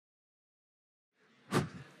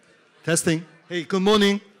Testing. Hey, good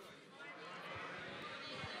morning.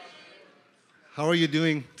 How are you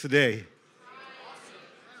doing today?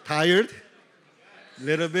 Tired? A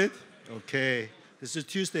little bit? Okay. This is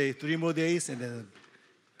Tuesday, 3 more days, and then a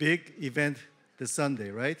big event this Sunday,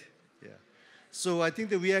 right? Yeah. So I think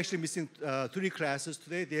that we're actually missing 3 classes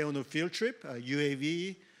today. They're on a field trip.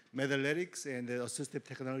 UAV, Metallurgics, and Assistive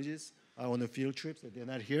Technologies are on a field trip, so they're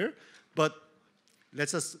not here. But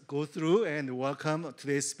let's just go through and welcome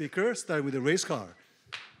today's speaker, starting with the race car.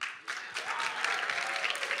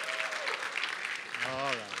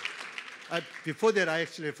 All right. Before that, I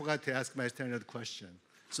actually forgot to ask my standard question.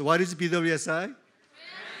 So what is BWSI?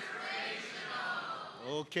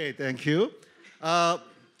 Okay, thank you. Let's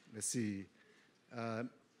see.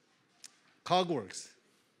 Cogworks.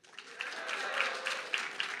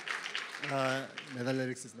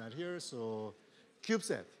 Metallurgics is not here, so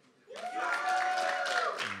CubeSat.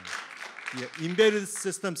 Yeah, embedded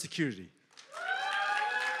system security.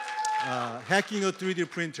 Hacking a 3D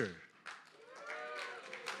printer.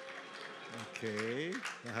 Okay.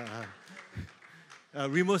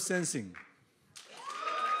 Remote sensing.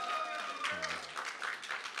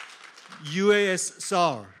 UAS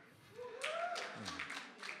SAR.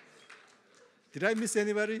 Did I miss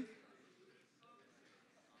anybody?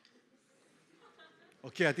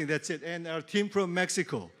 Okay, I think that's it. And our team from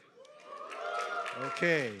Mexico.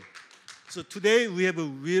 Okay. So today we have a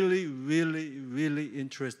really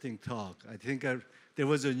interesting talk. I think there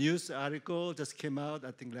was a news article just came out,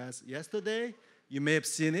 I think yesterday. You may have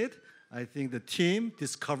seen it. I think the team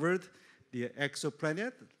discovered the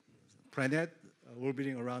exoplanet, planet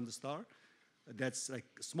orbiting around the star. That's like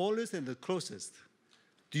smallest and the closest.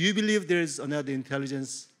 Do you believe there is another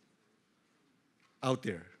intelligence out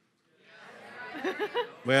there?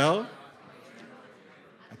 Well,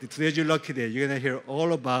 I think today's your lucky day. You're going to hear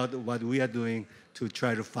all about what we are doing to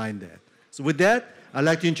try to find that. So with that, I'd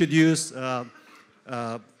like to introduce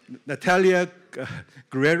Natalia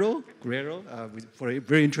Guerrero for a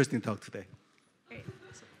very interesting talk today. Great.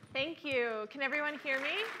 Thank you. Can everyone hear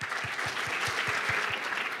me?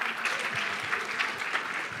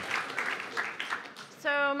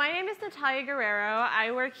 So my name is Natalia Guerrero. I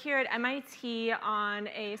work here at MIT on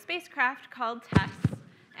a spacecraft called TESS.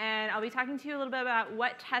 And I'll be talking to you a little bit about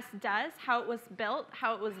what TESS does, how it was built,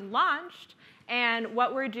 how it was launched, and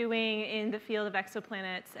what we're doing in the field of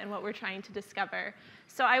exoplanets and what we're trying to discover.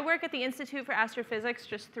 So I work at the Institute for Astrophysics,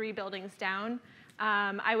 just 3 buildings down.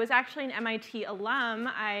 I was actually an MIT alum.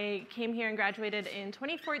 I came here and graduated in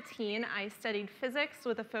 2014. I studied physics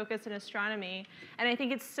with a focus in astronomy. And I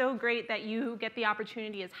think it's so great that you get the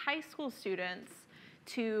opportunity as high school students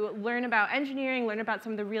to learn about engineering, learn about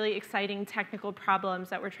some of the really exciting technical problems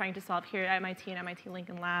that we're trying to solve here at MIT and MIT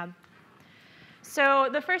Lincoln Lab. So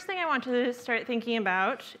the first thing I want to start thinking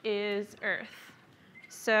about is Earth.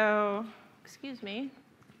 So, excuse me,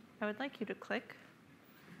 I would like you to click.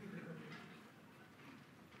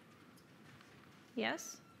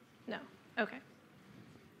 Yes? No? OK.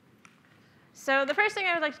 So the first thing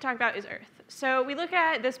I would like to talk about is Earth. So we look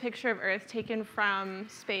at this picture of Earth taken from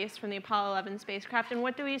space, from the Apollo 11 spacecraft, and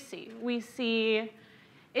what do we see? We see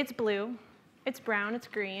it's blue, it's brown, it's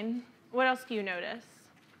green. What else do you notice?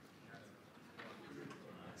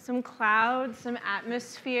 Some clouds, some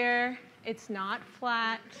atmosphere. It's not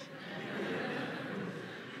flat.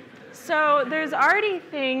 So there's already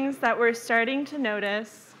things that we're starting to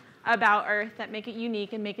notice about Earth that make it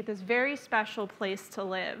unique and make it this very special place to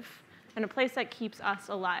live, and a place that keeps us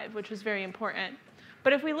alive, which is very important.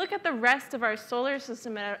 But if we look at the rest of our solar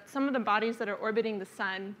system and some of the bodies that are orbiting the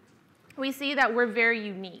sun, we see that we're very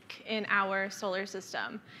unique in our solar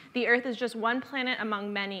system. The Earth is just one planet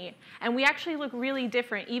among many, and we actually look really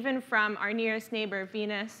different even from our nearest neighbor,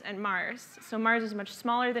 Venus and Mars. So Mars is much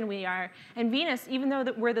smaller than we are, and Venus, even though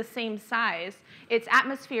we're the same size, its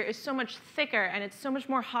atmosphere is so much thicker and it's so much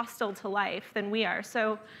more hostile to life than we are.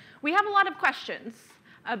 So we have a lot of questions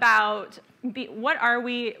about what are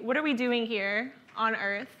we doing here on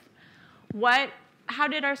Earth? How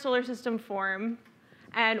did our solar system form?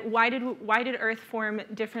 And why did Earth form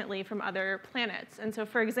differently from other planets? And so,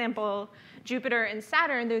 for example, Jupiter and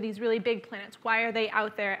Saturn, they're these really big planets. Why are they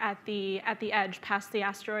out there at the edge, past the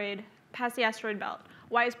asteroid belt?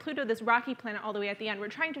 Why is Pluto this rocky planet all the way at the end? We're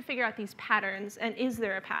trying to figure out these patterns, and is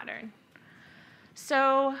there a pattern?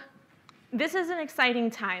 So this is an exciting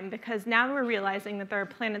time because now we're realizing that there are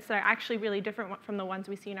planets that are actually really different from the ones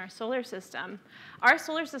we see in our solar system. Our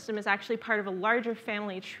solar system is actually part of a larger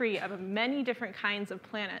family tree of many different kinds of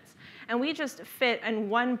planets. And we just fit in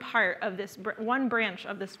one part of this, one branch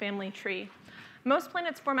of this family tree. Most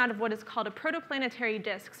planets form out of what is called a protoplanetary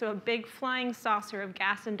disk, so a big flying saucer of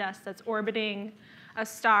gas and dust that's orbiting a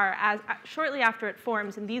star shortly after it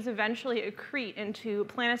forms, and these eventually accrete into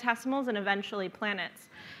planetesimals and eventually planets.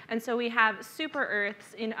 And so we have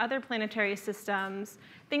super-Earths in other planetary systems,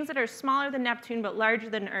 things that are smaller than Neptune but larger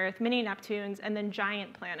than Earth, mini-Neptunes, and then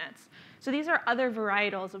giant planets. So these are other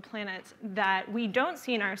varietals of planets that we don't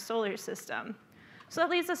see in our solar system. So that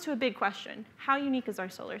leads us to a big question. How unique is our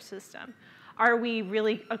solar system? Are we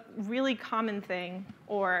really a really common thing,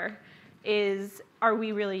 or are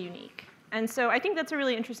we really unique? And so I think that's a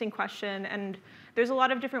really interesting question, and there's a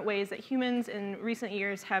lot of different ways that humans in recent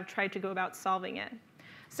years have tried to go about solving it.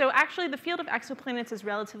 So actually, the field of exoplanets is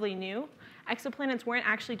relatively new. Exoplanets weren't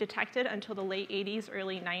actually detected until the late 80s,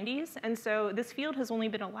 early 90s, and so this field has only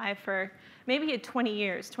been alive for maybe 20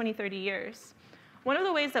 years, 20, 30 years. One of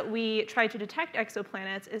the ways that we try to detect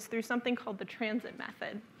exoplanets is through something called the transit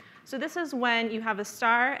method. So this is when you have a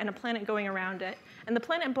star and a planet going around it, and the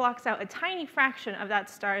planet blocks out a tiny fraction of that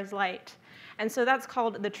star's light. And so that's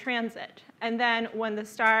called the transit. And then when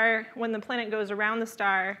the planet goes around the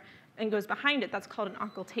star and goes behind it, that's called an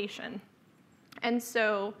occultation. And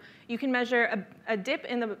so you can measure a dip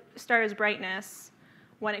in the star's brightness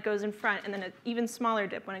when it goes in front, and then an even smaller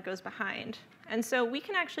dip when it goes behind. And so we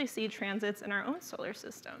can actually see transits in our own solar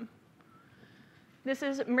system. This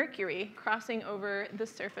is Mercury crossing over the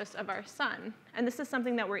surface of our sun. And this is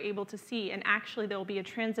something that we're able to see. And actually, there will be a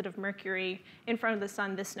transit of Mercury in front of the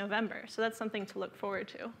sun this November. So that's something to look forward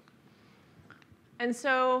to. And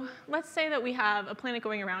so let's say that we have a planet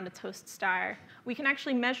going around its host star. We can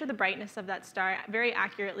actually measure the brightness of that star very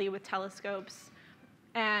accurately with telescopes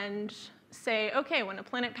and say, OK, when a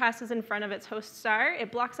planet passes in front of its host star,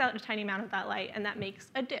 it blocks out a tiny amount of that light, and that makes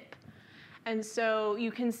a dip. And so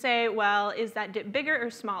you can say, well, is that dip bigger or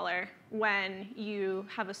smaller when you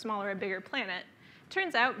have a smaller or bigger planet?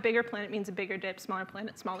 Turns out bigger planet means a bigger dip, smaller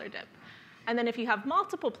planet, smaller dip. And then if you have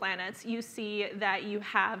multiple planets, you see that you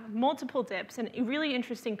have multiple dips and really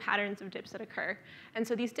interesting patterns of dips that occur. And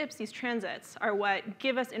so these dips, these transits, are what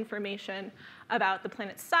give us information about the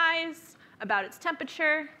planet's size, about its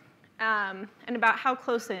temperature, and about how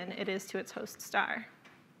close in it is to its host star.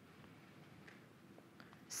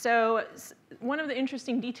 So one of the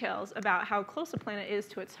interesting details about how close a planet is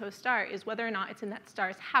to its host star is whether or not it's in that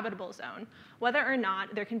star's habitable zone, whether or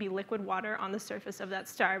not there can be liquid water on the surface of that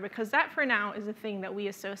star, because that, for now, is a thing that we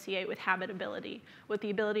associate with habitability, with the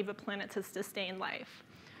ability of a planet to sustain life.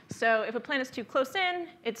 So if a planet's too close in,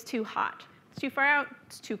 it's too hot. It's too far out,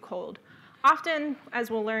 it's too cold. Often, as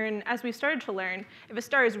we've started to learn, if a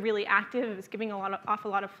star is really active, if it's giving off a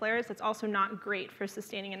lot of flares, that's also not great for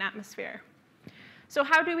sustaining an atmosphere. So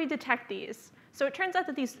how do we detect these? So it turns out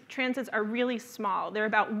that these transits are really small. They're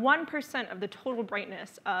about 1% of the total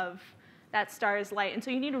brightness of that star's light. And so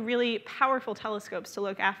you need really powerful telescopes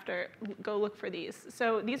to go look for these.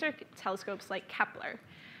 So these are telescopes like Kepler.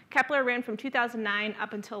 Kepler ran from 2009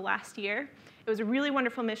 up until last year. It was a really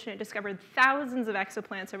wonderful mission. It discovered thousands of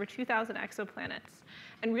exoplanets, over 2,000 exoplanets,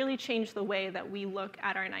 and really changed the way that we look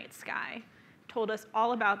at our night sky. Told us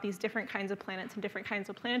all about these different kinds of planets and different kinds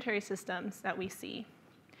of planetary systems that we see.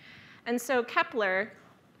 And so Kepler,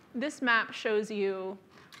 this map shows you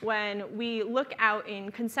when we look out in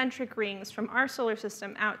concentric rings from our solar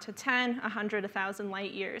system out to 10, 100, 1,000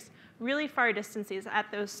 light years, really far distances at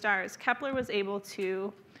those stars, Kepler was able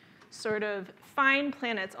to sort of find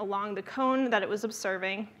planets along the cone that it was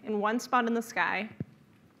observing in one spot in the sky.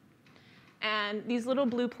 And these little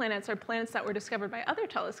blue planets are planets that were discovered by other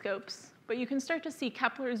telescopes. But you can start to see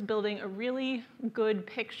Kepler is building a really good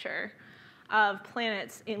picture of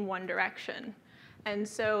planets in one direction. And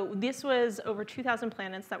so this was over 2,000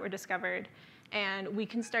 planets that were discovered. And we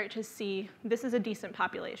can start to see this is a decent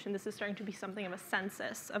population. This is starting to be something of a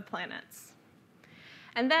census of planets.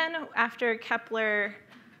 And then after Kepler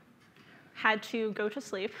had to go to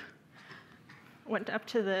sleep, went up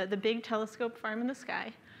to the big telescope farm in the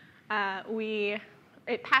sky,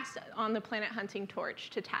 it passed on the planet hunting torch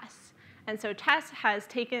to TESS. And so TESS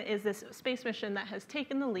is this space mission that has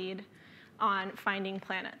taken the lead on finding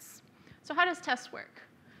planets. So how does TESS work?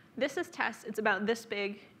 This is TESS. It's about this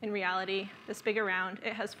big in reality, this big around.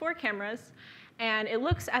 It has 4 cameras, and it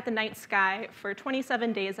looks at the night sky for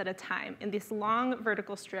 27 days at a time in this long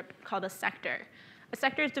vertical strip called a sector. A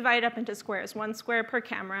sector is divided up into squares, 1 square per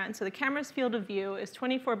camera, and so the camera's field of view is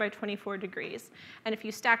 24 by 24 degrees. And if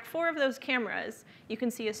you stack 4 of those cameras, you can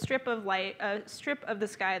see a strip of the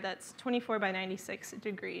sky that's 24 by 96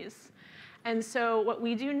 degrees. And so what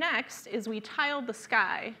we do next is we tile the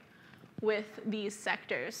sky with these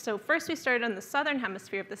sectors. So first we started on the southern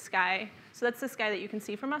hemisphere of the sky. So that's the sky that you can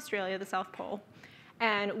see from Australia, the South Pole.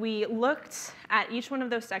 And we looked at each one of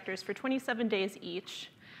those sectors for 27 days each.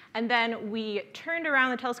 And then we turned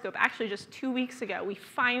around the telescope. Actually, just 2 weeks ago, we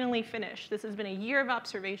finally finished. This has been a year of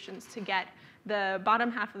observations to get the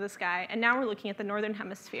bottom half of the sky. And now we're looking at the northern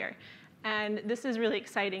hemisphere. And this is really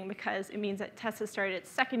exciting because it means that TESS has started its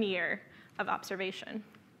second year of observation.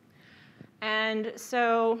 And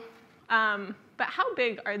so, but how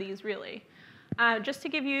big are these really? Just to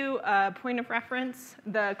give you a point of reference,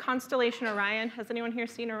 the constellation Orion, has anyone here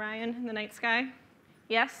seen Orion in the night sky?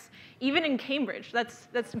 Yes? Even in Cambridge,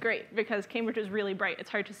 that's great because Cambridge is really bright. It's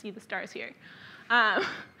hard to see the stars here.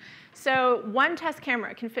 So one TESS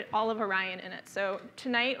camera can fit all of Orion in it. So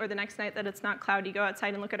tonight or the next night that it's not cloudy, go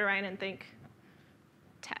outside and look at Orion and think,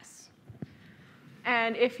 TESS.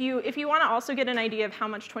 And if you want to also get an idea of how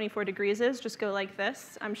much 24 degrees is, just go like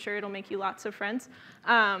this. I'm sure it'll make you lots of friends.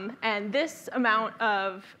 And this amount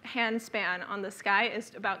of hand span on the sky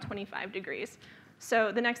is about 25 degrees.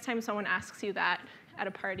 So the next time someone asks you that at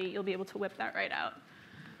a party, you'll be able to whip that right out.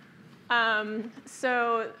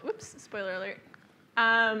 Whoops, spoiler alert.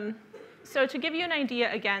 So to give you an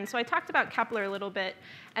idea again, so I talked about Kepler a little bit,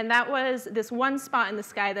 and that was this one spot in the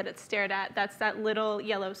sky that it stared at. That's that little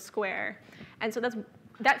yellow square. And so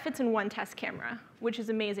that fits in one TESS camera, which is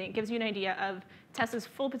amazing. It gives you an idea of TESS's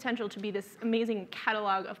full potential to be this amazing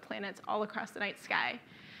catalog of planets all across the night sky.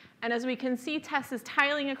 And as we can see, TESS is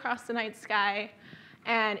tiling across the night sky,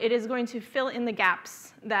 and it is going to fill in the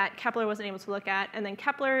gaps that Kepler wasn't able to look at. And then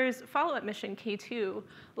Kepler's follow-up mission, K2,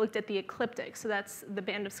 looked at the ecliptic. So that's the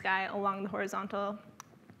band of sky along the horizontal,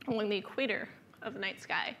 along the equator of the night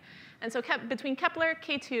sky. And so between Kepler,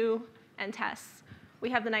 K2, and TESS, we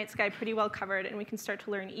have the night sky pretty well covered, and we can start to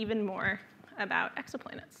learn even more about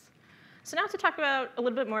exoplanets. So now to talk about a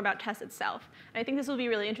little bit more about TESS itself. And I think this will be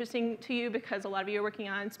really interesting to you because a lot of you are working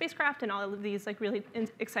on spacecraft and all of these really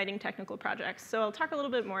exciting technical projects. So I'll talk a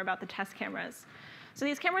little bit more about the TESS cameras. So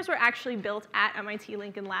these cameras were actually built at MIT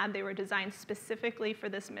Lincoln Lab. They were designed specifically for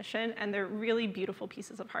this mission, and they're really beautiful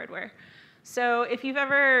pieces of hardware. So if you've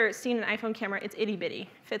ever seen an iPhone camera, it's itty bitty,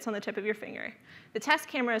 fits on the tip of your finger. The TESS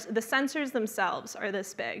cameras, the sensors themselves are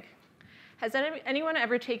this big. Has anyone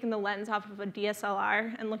ever taken the lens off of a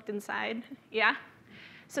DSLR and looked inside? Yeah?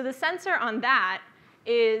 So the sensor on that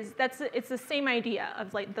it's the same idea of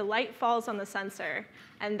the light falls on the sensor,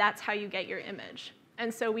 and that's how you get your image.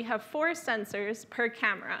 And so we have 4 sensors per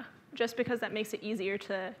camera, just because that makes it easier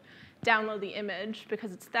to download the image,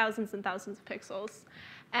 because it's thousands and thousands of pixels.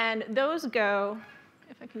 And those go,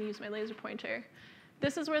 if I can use my laser pointer,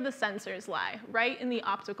 this is where the sensors lie, right in the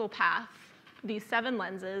optical path, these 7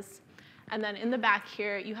 lenses. And then in the back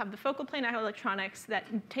here, you have the focal plane electronics that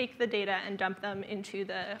take the data and dump them into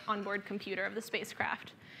the onboard computer of the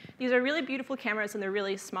spacecraft. These are really beautiful cameras, and they're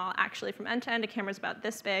really small. Actually, from end to end, a camera's about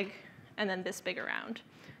this big, and then this big around.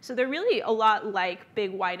 So they're really a lot like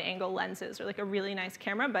big wide-angle lenses, or like a really nice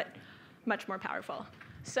camera, but much more powerful.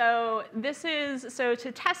 So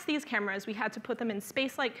to test these cameras, we had to put them in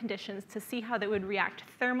space-like conditions to see how they would react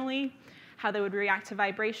thermally, how they would react to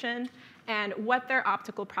vibration, and what their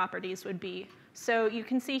optical properties would be. So you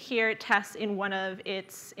can see here TESS in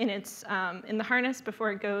the harness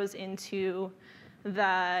before it goes into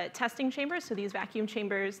the testing chambers. So these vacuum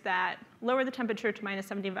chambers that lower the temperature to minus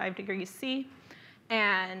 75 degrees C,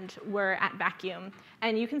 and we're at vacuum.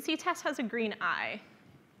 And you can see TESS has a green eye.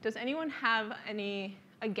 Does anyone have a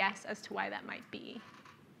guess as to why that might be?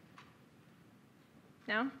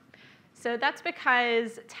 No? So that's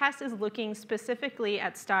because TESS is looking specifically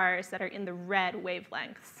at stars that are in the red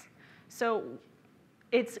wavelengths. So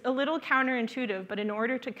it's a little counterintuitive, but in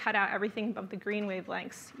order to cut out everything above the green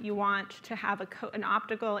wavelengths, you want to have an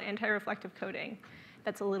optical anti-reflective coating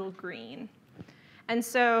that's a little green. And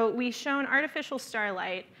so we've shown artificial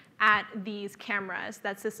starlight at these cameras.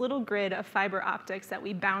 That's this little grid of fiber optics that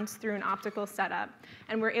we bounce through an optical setup.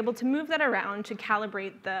 And we're able to move that around to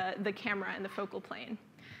calibrate the camera and the focal plane.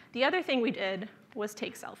 The other thing we did was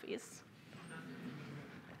take selfies.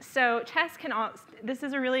 So TESS this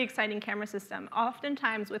is a really exciting camera system.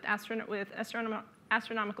 Oftentimes with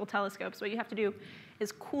astronomical telescopes, what you have to do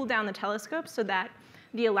is cool down the telescope so that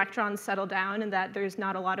the electrons settle down and that there's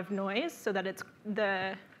not a lot of noise, so that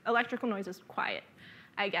the electrical noise is quiet,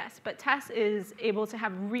 I guess. But TESS is able to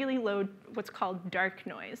have really low, what's called dark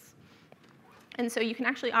noise. And so you can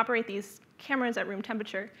actually operate these cameras at room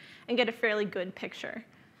temperature and get a fairly good picture.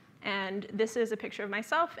 And this is a picture of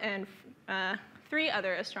myself and 3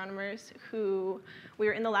 other astronomers who we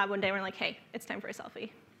were in the lab one day and we're like, hey, it's time for a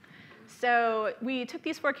selfie. So we took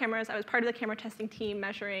these 4 cameras. I was part of the camera testing team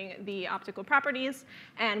measuring the optical properties,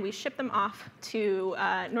 and we shipped them off to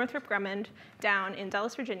Northrop Grumman down in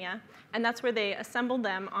Dulles, Virginia. And that's where they assembled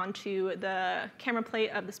them onto the camera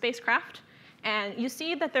plate of the spacecraft. And you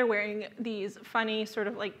see that they're wearing these funny sort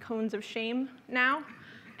of like cones of shame now.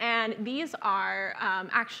 And these are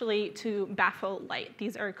actually to baffle light.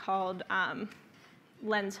 These are called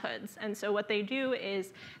lens hoods. And so what they do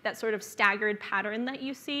is that sort of staggered pattern that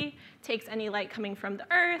you see takes any light coming from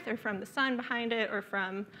the Earth or from the sun behind it or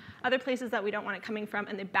from other places that we don't want it coming from,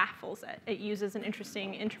 and it baffles it. It uses an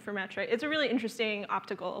interesting interferometric. It's a really interesting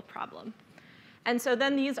optical problem. And so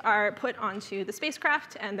then these are put onto the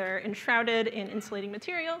spacecraft, and they're enshrouded in insulating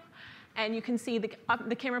material. And you can see the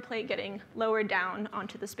camera plate getting lowered down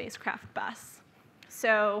onto the spacecraft bus.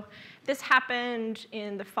 So this happened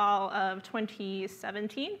in the fall of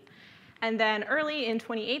 2017. And then early in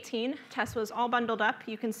 2018, TESS was all bundled up.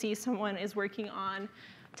 You can see someone is working on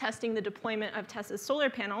testing the deployment of TESS's solar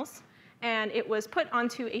panels. And it was put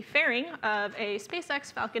onto a fairing of a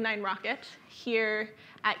SpaceX Falcon 9 rocket here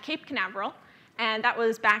at Cape Canaveral. And that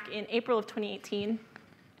was back in April of 2018.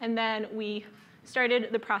 And then we started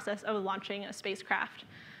the process of launching a spacecraft.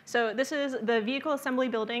 So this is the vehicle assembly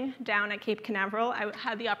building down at Cape Canaveral. I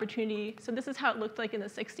had the opportunity, so this is how it looked like in the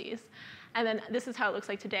 60s. And then this is how it looks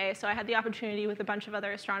like today. So I had the opportunity with a bunch of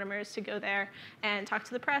other astronomers to go there and talk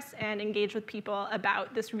to the press and engage with people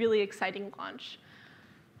about this really exciting launch.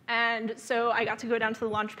 And so I got to go down to the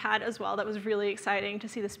launch pad as well. That was really exciting to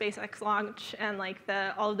see the SpaceX launch and like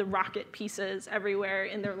all of the rocket pieces everywhere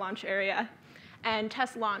in their launch area. And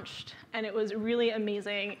TESS launched, and it was a really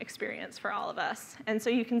amazing experience for all of us. And so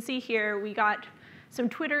you can see here, we got some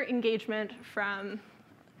Twitter engagement from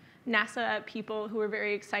NASA people who were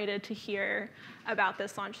very excited to hear about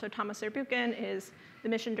this launch. So Thomas Zurbuchen is the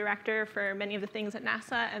mission director for many of the things at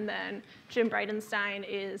NASA, and then Jim Bridenstine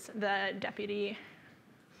is the deputy,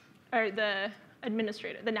 or the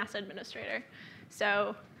administrator, the NASA administrator.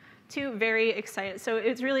 So 2 very excited. So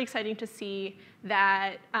it's really exciting to see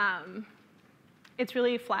that. It's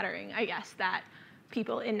really flattering, I guess, that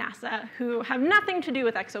people in NASA who have nothing to do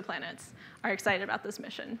with exoplanets are excited about this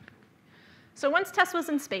mission. So once TESS was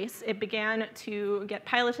in space, it began to get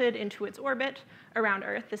piloted into its orbit around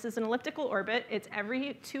Earth. This is an elliptical orbit. It's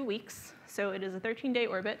every 2 weeks, so it is a 13-day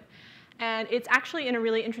orbit. And it's actually in a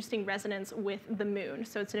really interesting resonance with the moon.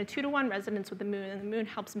 So it's in a 2-to-1 resonance with the moon, and the moon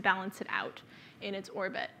helps balance it out in its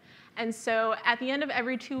orbit. And so at the end of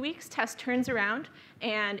every 2 weeks, TESS turns around,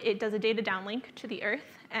 and it does a data downlink to the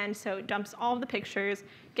Earth. And so it dumps all of the pictures,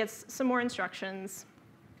 gets some more instructions.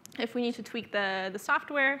 If we need to tweak the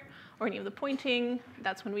software or any of the pointing,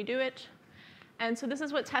 that's when we do it. And so this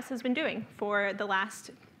is what TESS has been doing for the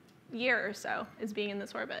last year or so, is being in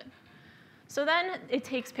this orbit. So then it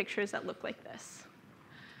takes pictures that look like this.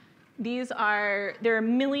 There are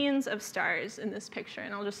millions of stars in this picture,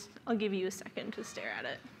 and I'll give you a second to stare at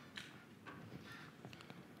it.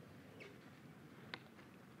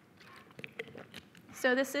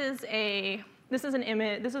 So this is an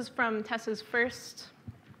image. This is from TESS's first.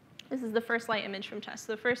 This is the first light image from TESS,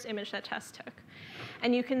 the first image that TESS took.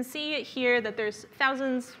 And you can see here that there's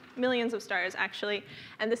thousands, millions of stars actually,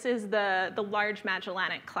 and this is the Large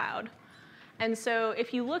Magellanic Cloud. And so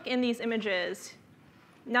if you look in these images,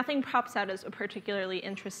 nothing pops out as a particularly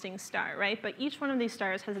interesting star, right? But each one of these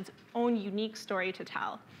stars has its own unique story to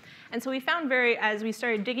tell. And so we found as we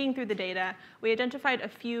started digging through the data, we identified a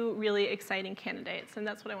few really exciting candidates, and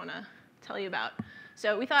that's what I want to tell you about.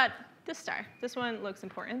 So we thought, this star, this one looks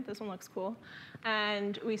important, this one looks cool.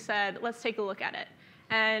 And we said, let's take a look at it.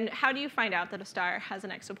 And how do you find out that a star has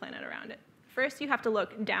an exoplanet around it? First, you have to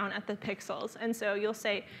look down at the pixels. And so you'll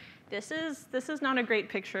say, this is not a great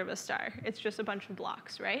picture of a star. It's just a bunch of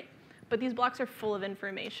blocks, right? But these blocks are full of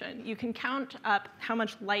information. You can count up how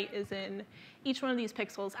much light is in each one of these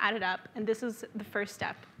pixels, add it up, and this is the first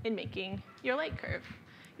step in making your light curve.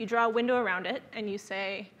 You draw a window around it, and you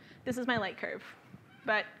say, this is my light curve.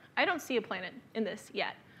 But I don't see a planet in this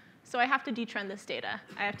yet. So I have to detrend this data.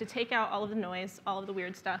 I have to take out all of the noise, all of the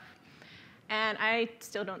weird stuff. And I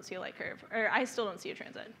still don't see a light curve, or I still don't see a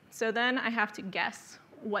transit. So then I have to guess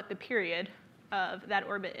what the period of that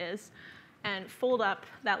orbit is and fold up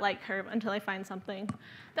that light curve until I find something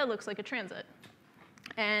that looks like a transit.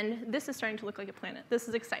 And this is starting to look like a planet. This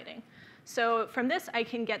is exciting. So from this, I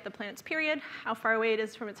can get the planet's period, how far away it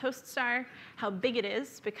is from its host star, how big it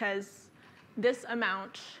is, because this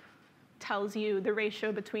amount tells you the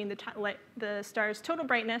ratio between the star's total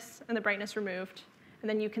brightness and the brightness removed. And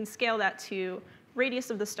then you can scale that to radius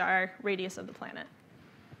of the star, radius of the planet.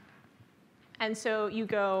 And so you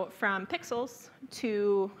go from pixels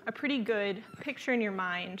to a pretty good picture in your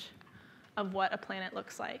mind of what a planet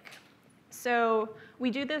looks like. So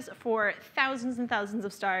we do this for thousands and thousands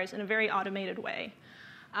of stars in a very automated way.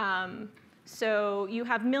 So you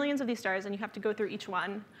have millions of these stars, and you have to go through each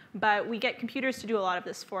one. But we get computers to do a lot of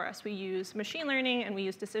this for us. We use machine learning, and we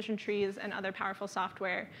use decision trees and other powerful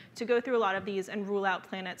software to go through a lot of these and rule out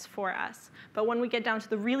planets for us. But when we get down to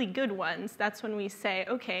the really good ones, that's when we say,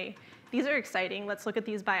 OK, these are exciting. Let's look at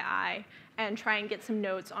these by eye and try and get some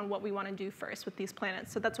notes on what we want to do first with these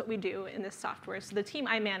planets. So that's what we do in this software. So the team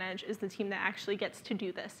I manage is the team that actually gets to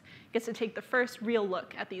do this, gets to take the first real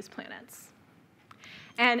look at these planets.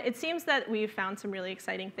 And it seems that we've found some really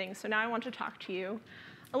exciting things. So now I want to talk to you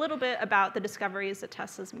a little bit about the discoveries that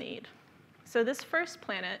TESS has made. So this first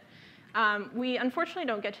planet, we unfortunately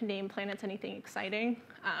don't get to name planets anything exciting.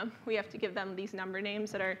 We have to give them these number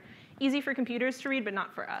names that are easy for computers to read, but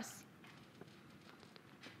not for us.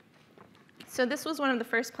 So this was one of the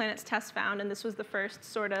first planets TESS found, and this was the first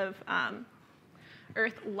sort of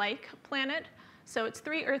Earth-like planet. So it's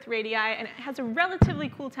 3 Earth radii, and it has a relatively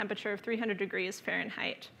cool temperature of 300 degrees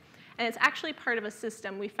Fahrenheit. And it's actually part of a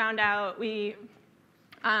system. We found out,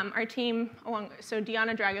 our team, so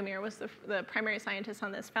Diana Dragomir was the primary scientist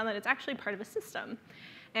on this, found that it's actually part of a system.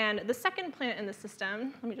 And the second planet in the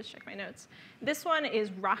system, let me just check my notes. This one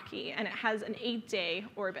is rocky, and it has an 8-day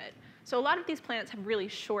orbit. So a lot of these planets have really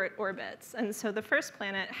short orbits. And so the first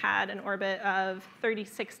planet had an orbit of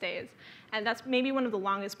 36 days. And that's maybe one of the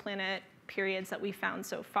longest planet periods that we found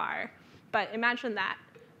so far. But imagine that,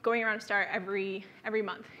 going around a star every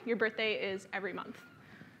month. Your birthday is every month.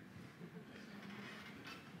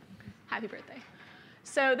 Happy birthday.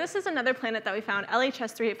 So this is another planet that we found,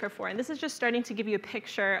 LHS 3844. And this is just starting to give you a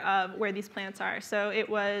picture of where these planets are. So it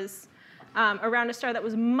was around a star that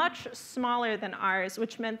was much smaller than ours,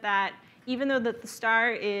 which meant that even though the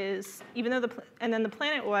star is, and then the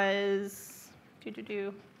planet was,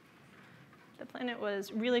 the planet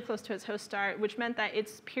was really close to its host star, which meant that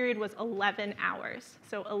its period was 11 hours.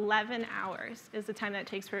 So 11 hours is the time that it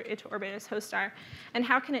takes for it to orbit its host star. And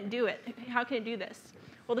how can it do it? How can it do this?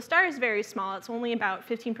 Well, the star is very small. It's only about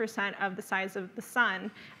 15% of the size of the sun.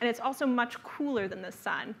 And it's also much cooler than the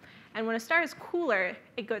sun. And when a star is cooler,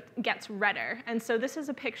 it gets redder. And so this is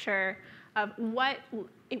a picture of what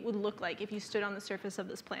it would look like if you stood on the surface of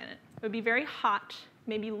this planet. It would be very hot,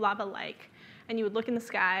 maybe lava-like. And you would look in the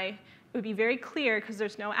sky. It would be very clear because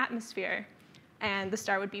there's no atmosphere. And the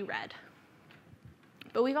star would be red.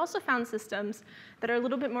 But we've also found systems that are a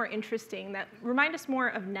little bit more interesting, that remind us more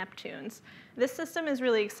of Neptune's. This system is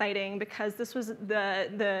really exciting because this was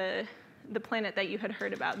the planet that you had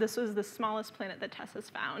heard about. This was the smallest planet that TESS has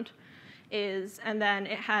found. And then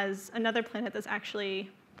it has another planet that's actually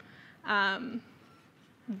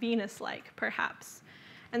Venus-like, perhaps.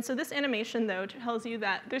 And so this animation, though, tells you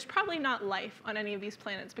that there's probably not life on any of these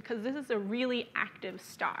planets because this is a really active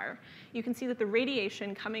star. You can see that the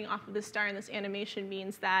radiation coming off of this star in this animation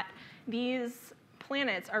means that these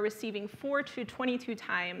planets are receiving 4 to 22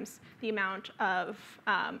 times the amount of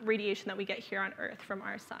radiation that we get here on Earth from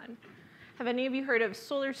our sun. Have any of you heard of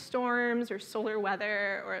solar storms or solar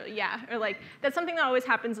weather? Or like that's something that always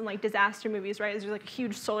happens in like disaster movies, right? There's like a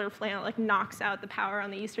huge solar flare that like knocks out the power on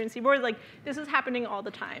the eastern seaboard. Like this is happening all the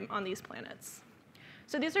time on these planets.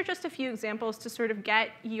 So these are just a few examples to sort of get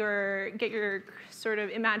your sort of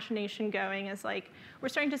imagination going as like we're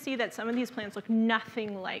starting to see that some of these planets look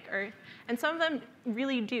nothing like Earth, and some of them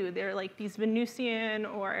really do. They're like these Venusian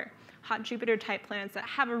or hot Jupiter-type planets that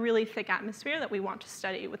have a really thick atmosphere that we want to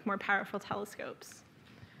study with more powerful telescopes.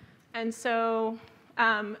 And so,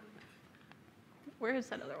 where is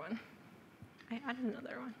that other one? I added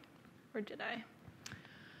another one, or did I?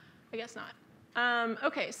 I guess not.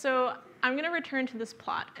 OK, so I'm going to return to this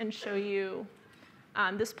plot and show you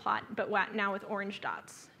this plot, but now with orange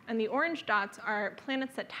dots. And the orange dots are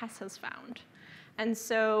planets that TESS has found. And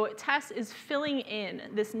so TESS is filling in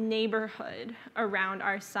this neighborhood around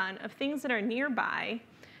our sun of things that are nearby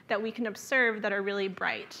that we can observe that are really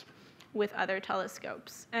bright with other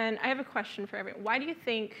telescopes. And I have a question for everyone. Why do you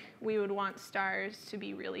think we would want stars to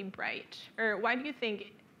be really bright? Or why do you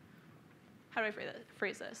think, how do I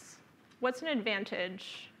phrase this? What's an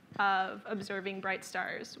advantage of observing bright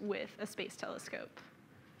stars with a space telescope?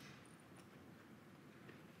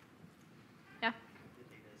 Yeah?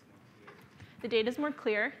 The data is more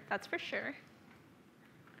clear, that's for sure.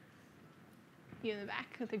 You in the back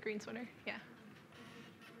with the green sweater? Yeah.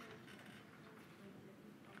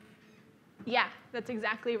 Yeah, that's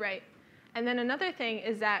exactly right. And then another thing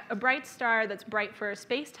is that a bright star that's bright for a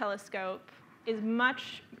space telescope is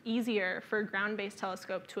much easier for a ground-based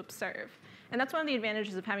telescope to observe. And that's one of the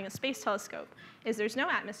advantages of having a space telescope, is there's no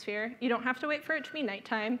atmosphere. You don't have to wait for it to be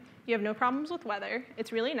nighttime. You have no problems with weather.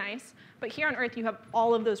 It's really nice. But here on Earth, you have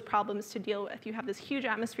all of those problems to deal with. You have this huge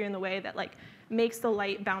atmosphere in the way that makes the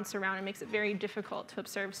light bounce around and makes it very difficult to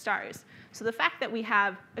observe stars. So the fact that we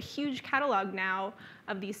have a huge catalog now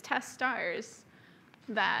of these TESS stars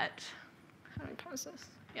that, how do I pause this?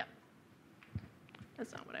 Yep.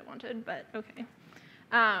 That's not what I wanted, but OK.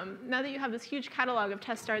 Now that you have this huge catalog of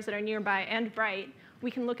TESS stars that are nearby and bright,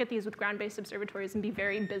 we can look at these with ground-based observatories and be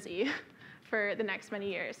very busy for the next many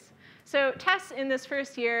years. So TESS, in this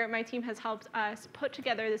first year, my team has helped us put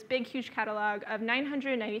together this big, huge catalog of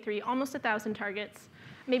 993, almost 1,000 targets.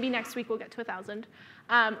 Maybe next week we'll get to 1,000,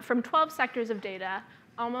 from 12 sectors of data.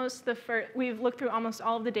 We've looked through almost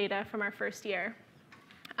all of the data from our first year.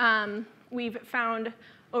 We've found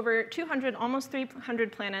over 200, almost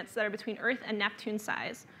 300 planets that are between Earth and Neptune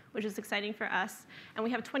size, which is exciting for us. And we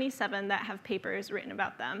have 27 that have papers written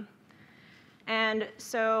about them. And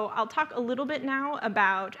so I'll talk a little bit now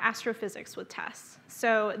about astrophysics with TESS.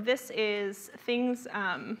 So this is things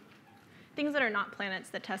that are not planets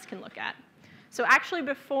that TESS can look at. So actually,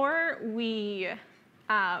 before we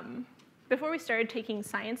started taking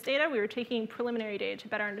science data, we were taking preliminary data to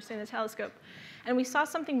better understand the telescope. And we saw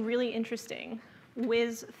something really interesting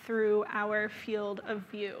whiz through our field of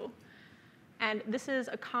view. And this is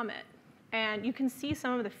a comet. And you can see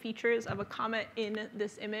some of the features of a comet in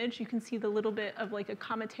this image. You can see the little bit of a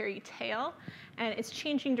cometary tail. And it's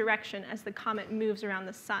changing direction as the comet moves around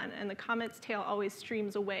the sun. And the comet's tail always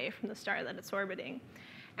streams away from the star that it's orbiting.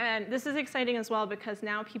 And this is exciting as well because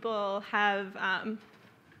now people have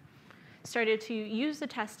started to use the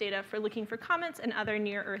TESS data for looking for comets and other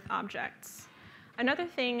near-Earth objects. Another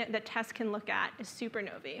thing that TESS can look at is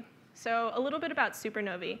supernovae. So a little bit about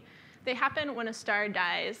supernovae. They happen when a star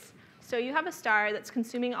dies. So you have a star that's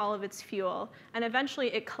consuming all of its fuel, and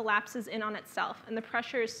eventually it collapses in on itself, and the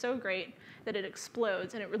pressure is so great that it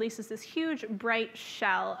explodes, and it releases this huge, bright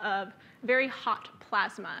shell of very hot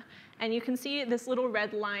plasma. And you can see this little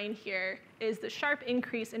red line here is the sharp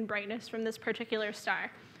increase in brightness from this particular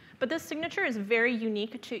star. But this signature is very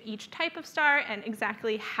unique to each type of star and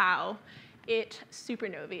exactly how it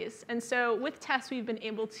supernovaes. And so with TESS, we've been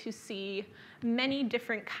able to see many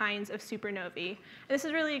different kinds of supernovae. And this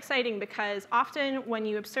is really exciting because often when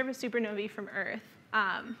you observe a supernovae from Earth,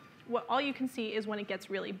 all you can see is when it gets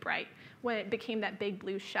really bright, when it became that big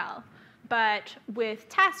blue shell. But with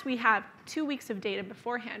TESS, we have 2 weeks of data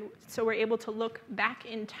beforehand, so we're able to look back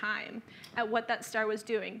in time at what that star was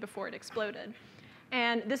doing before it exploded.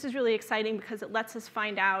 And this is really exciting because it lets us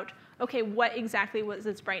find out, OK, what exactly was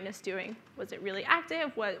its brightness doing? Was it really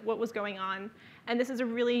active? What was going on? And this is a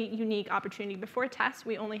really unique opportunity. Before TESS,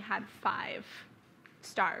 we only had 5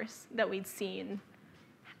 stars that we'd seen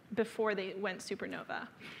before they went supernova.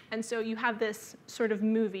 And so you have this sort of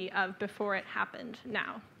movie of before it happened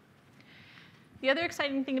now. The other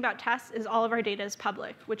exciting thing about TESS is all of our data is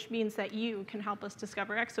public, which means that you can help us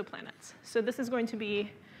discover exoplanets. So this is going to be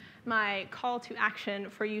my call to action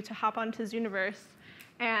for you to hop onto Zooniverse.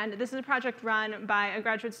 And this is a project run by a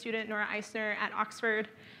graduate student, Nora Eisner, at Oxford.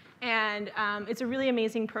 And it's a really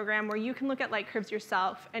amazing program where you can look at light curves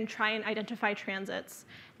yourself and try and identify transits.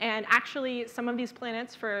 And actually, some of these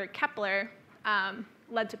planets for Kepler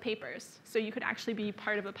led to papers. So you could actually be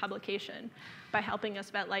part of a publication by helping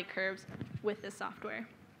us vet light curves with this software.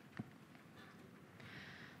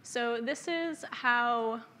 So this is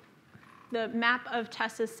how the map of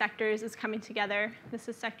TESS's sectors is coming together. This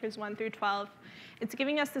is sectors 1 through 12. It's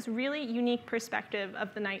giving us this really unique perspective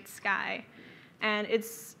of the night sky. And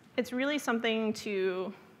it's really something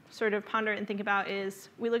to sort of ponder and think about is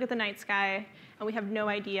we look at the night sky and we have no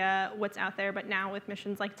idea what's out there, but now with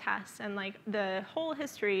missions like TESS and the whole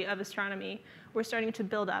history of astronomy, we're starting to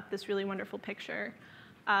build up this really wonderful picture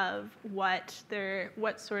of what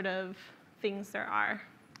sort of things there are.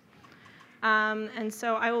 And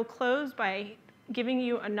so I will close by giving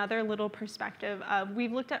you another little perspective of,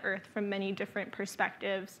 we've looked at Earth from many different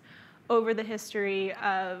perspectives over the history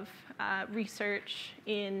of research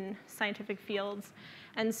in scientific fields.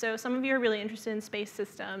 And so some of you are really interested in space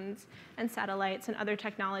systems and satellites and other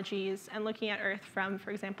technologies and looking at Earth from,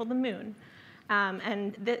 for example, the moon.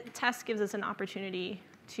 And the TESS gives us an opportunity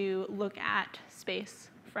to look at space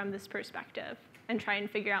from this perspective and try and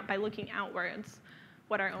figure out by looking outwards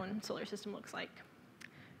what our own solar system looks like.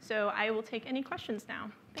 So I will take any questions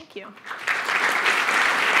now. Thank you.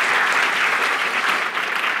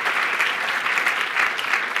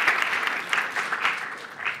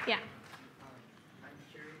 Yeah. I'm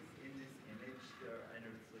curious, in this image, I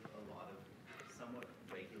noticed a lot of somewhat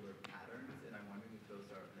regular patterns, and I'm wondering if those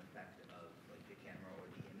are an effect of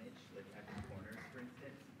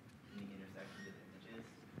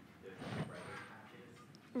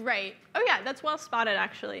Right. Oh, yeah, that's well spotted,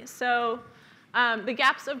 actually. So the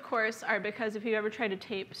gaps, of course, are because if you ever try to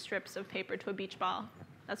tape strips of paper to a beach ball,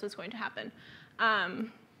 that's what's going to happen.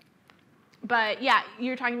 But yeah,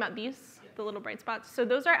 you're talking about these, the little bright spots. So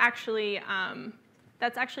those are actually,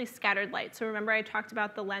 that's actually scattered light. So remember I talked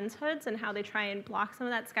about the lens hoods and how they try and block some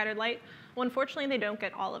of that scattered light? Well, unfortunately, they don't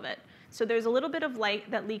get all of it. So there's a little bit of light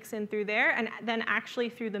that leaks in through there, and then actually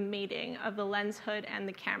through the mating of the lens hood and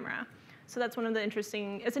the camera. So that's one of the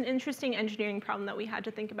interesting, it's an interesting engineering problem that we had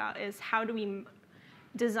to think about, is how do we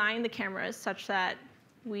design the cameras such that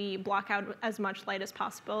we block out as much light as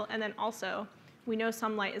possible, and then also, we know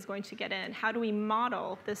some light is going to get in. How do we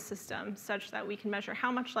model this system such that we can measure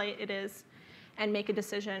how much light it is and make a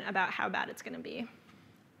decision about how bad it's going to be?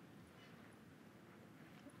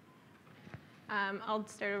 I'll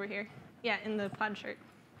start over here. Yeah, in the plaid shirt.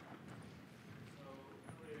 So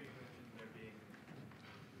earlier you mentioned there being this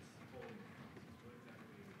folding process. What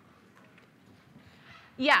exactly is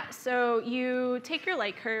that? Yeah, so you take your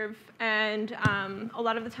light curve, and a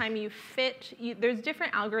lot of the time you fit, there's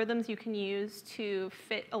different algorithms you can use to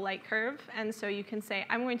fit a light curve. And so you can say,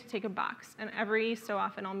 I'm going to take a box, and every so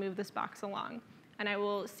often I'll move this box along. And I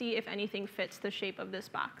will see if anything fits the shape of this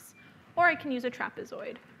box. Or I can use a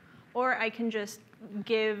trapezoid. Or I can just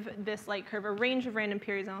give this light curve a range of random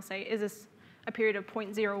periods, and I'll say, is this a period of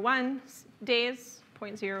 0.01 days,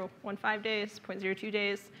 0.015 days, 0.02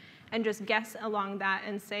 days, and just guess along that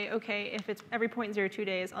and say, OK, if it's every 0.02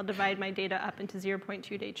 days, I'll divide my data up into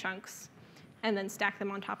 0.2 day chunks, and then stack them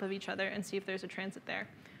on top of each other and see if there's a transit there.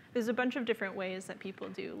 There's a bunch of different ways that people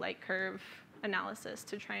do light curve analysis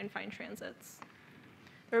to try and find transits.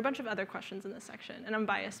 There are a bunch of other questions in this section, and I'm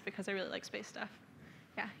biased because I really like space stuff.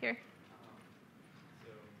 Yeah, here. So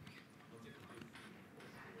once you complete the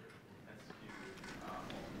test, you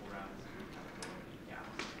multiple rounds to kind of go into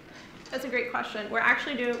gaps. That's a great question.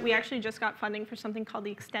 We actually just got funding for something called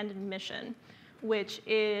the Extended Mission, which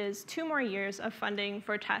is 2 more years of funding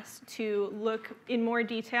for TESS to look in more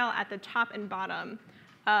detail at the top and bottom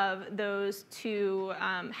of those 2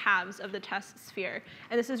 halves of the TESS sphere.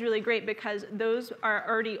 And this is really great because those are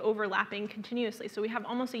already overlapping continuously. So we have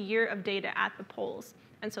almost a year of data at the poles.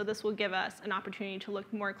 And so this will give us an opportunity to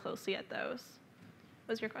look more closely at those.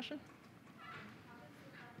 What was your question?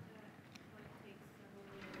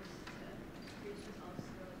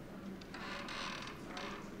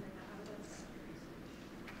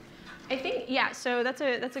 I think, yeah, so that's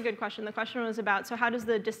a good question. The question was about, so how does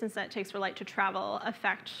the distance that it takes for light to travel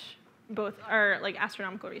affect both our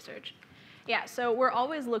astronomical research? Yeah, so we're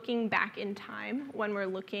always looking back in time when we're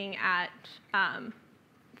looking at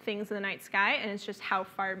things in the night sky, and it's just how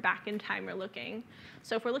far back in time we're looking.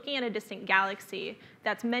 So if we're looking at a distant galaxy,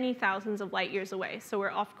 that's many thousands of light years away. So we're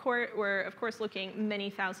of course looking many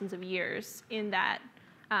thousands of years in that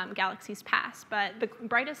galaxy's past. But the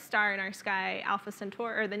brightest star in our sky, Alpha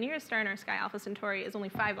Centauri, or the nearest star in our sky, Alpha Centauri, is only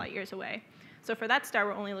 5 light years away. So for that star,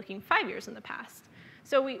 we're only looking 5 years in the past.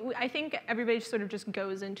 So I think everybody sort of just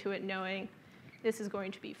goes into it knowing this is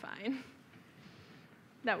going to be fine,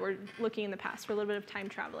 that we're looking in the past. We're a little bit of time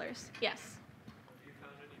travelers. Yes? Have you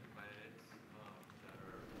found any planets that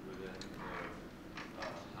are within the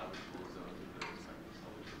habitable zones of the second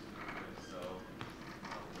solar system? If so,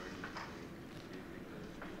 where do you think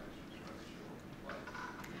there'd be extraterrestrial life?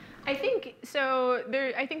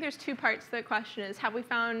 I think there's 2 parts to the question is, have we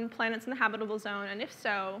found planets in the habitable zone? And if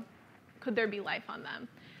so, could there be life on them?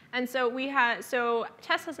 And so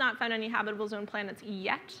TESS has not found any habitable zone planets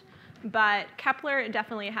yet. But Kepler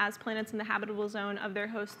definitely has planets in the habitable zone of their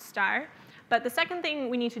host star. But the second thing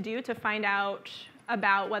we need to do to find out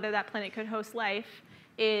about whether that planet could host life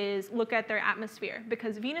is look at their atmosphere,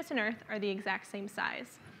 because Venus and Earth are the exact same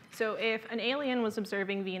size. So if an alien was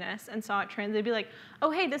observing Venus and saw it transit, they'd be like, oh,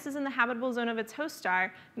 hey, this is in the habitable zone of its host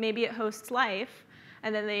star. Maybe it hosts life.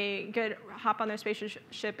 And then they hop on their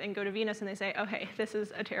spaceship and go to Venus, and they say, oh, hey, this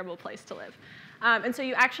is a terrible place to live. And so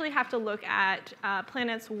you actually have to look at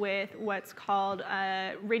planets with what's called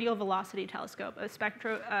a radial velocity telescope,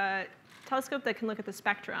 a telescope that can look at the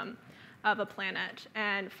spectrum of a planet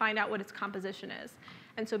and find out what its composition is.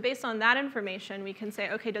 And so based on that information, we can say,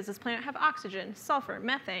 OK, does this planet have oxygen, sulfur,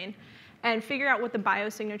 methane, and figure out what the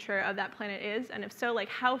biosignature of that planet is, and if so,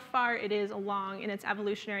 how far it is along in its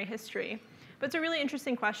evolutionary history. But it's a really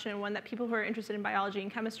interesting question, one that people who are interested in biology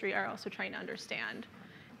and chemistry are also trying to understand,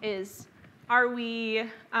 is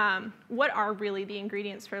what are really the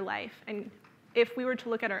ingredients for life? And if we were to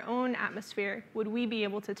look at our own atmosphere, would we be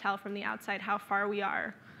able to tell from the outside how far we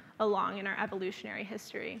are along in our evolutionary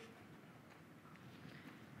history?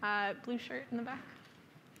 Blue shirt in the back.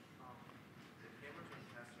 The cameras and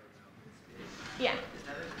tests are about this big. Yeah. Is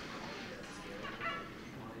that a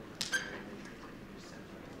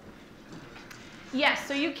Yes,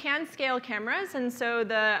 so you can scale cameras, and so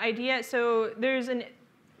the idea, so there's an,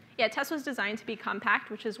 yeah, TESS was designed to be compact,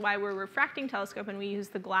 which is why we're a refracting telescope and we use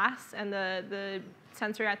the glass and the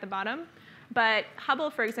sensor at the bottom. But Hubble,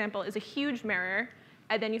 for example, is a huge mirror,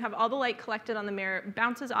 and then you have all the light collected on the mirror,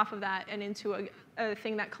 bounces off of that and into a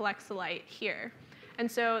thing that collects the light here.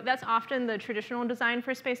 And so that's often the traditional design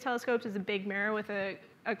for space telescopes, is a big mirror with a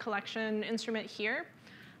collection instrument here.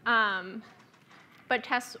 But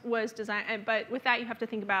TESS was designed, but with that you have to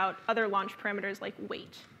think about other launch parameters like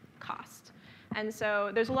weight, cost. And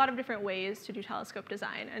so there's a lot of different ways to do telescope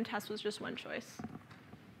design, and TESS was just one choice.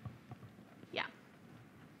 Yeah.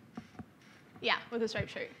 Yeah, with a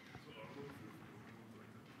striped shirt.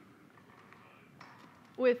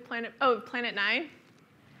 With Planet 9?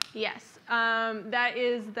 Yes. That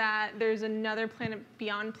is that there's another planet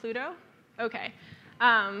beyond Pluto. OK.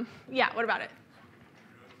 Yeah, what about it?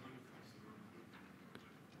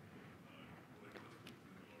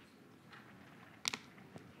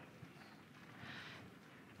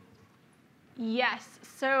 Yes,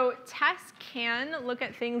 so TESS can look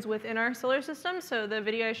at things within our solar system. So the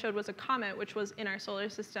video I showed was a comet, which was in our solar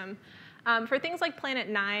system. For things like Planet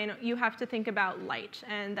 9, you have to think about light,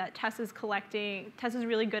 and that TESS is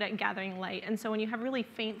really good at gathering light. And so when you have really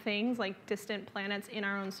faint things like distant planets in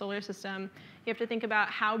our own solar system, you have to think about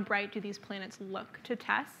how bright do these planets look to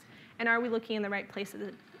TESS, and are we looking in the right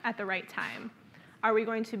places at the right time? Are we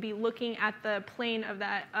going to be looking at the plane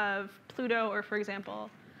of Pluto, or for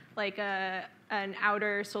example, like an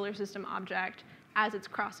outer solar system object as it's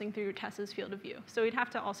crossing through TESS's field of view? So we'd have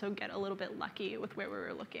to also get a little bit lucky with where we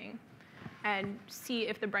were looking and see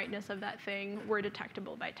if the brightness of that thing were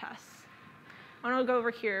detectable by TESS. I want to go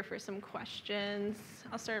over here for some questions.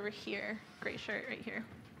 I'll start over here. Gray shirt right here.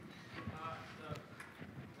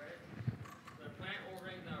 The planet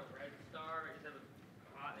orbiting the red star is a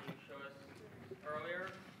spot that you showed us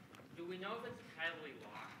earlier. Do we know if it's tidally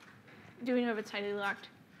locked? Do we know if it's tidally locked?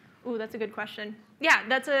 Ooh, that's a good question. Yeah,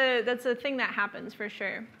 that's a thing that happens for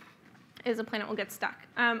sure, is a planet will get stuck.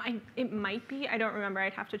 It might be. I don't remember.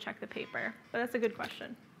 I'd have to check the paper. But that's a good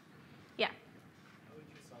question. Yeah?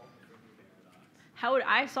 How would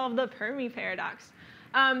I solve the Fermi paradox?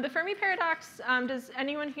 The Fermi paradox, does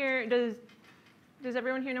everyone here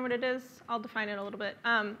know what it is? I'll define it a little bit.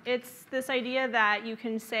 It's this idea that you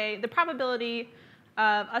can say the probability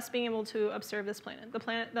of us being able to observe this planet.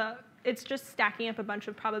 It's just stacking up a bunch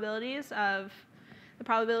of probabilities of the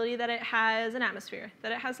probability that it has an atmosphere,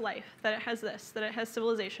 that it has life, that it has this, that it has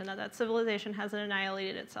civilization, that civilization hasn't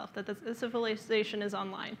annihilated itself, that the civilization is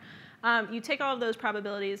online. You take all of those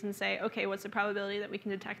probabilities and say, OK, what's the probability that we can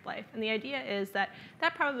detect life? And the idea is that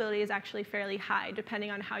that probability is actually fairly high, depending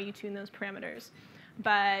on how you tune those parameters.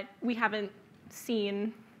 But we haven't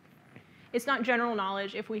seen, it's not general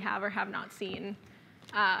knowledge if we have or have not seen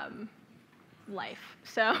life.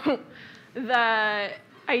 So the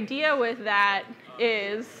idea with that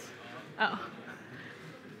is,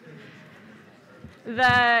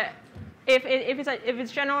 if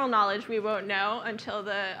it's general knowledge, we won't know until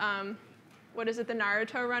the, what is it, the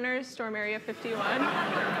Naruto runners, Storm Area 51?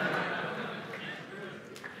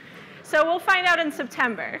 So we'll find out in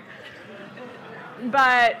September.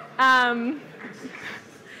 But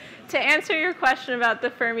to answer your question about the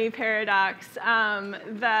Fermi paradox,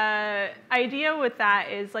 the idea with that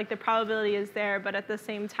is like the probability is there, but at the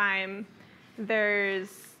same time,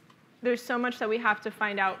 there's so much that we have to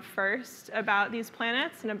find out first about these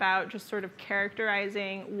planets and about just sort of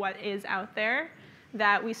characterizing what is out there,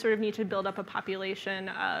 that we sort of need to build up a population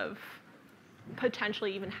of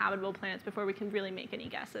potentially even habitable planets before we can really make any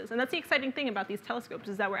guesses. And that's the exciting thing about these telescopes,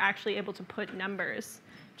 is that we're actually able to put numbers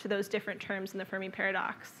to those different terms in the Fermi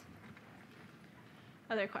paradox.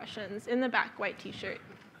 Other questions? In the back, white T-shirt.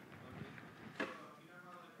 To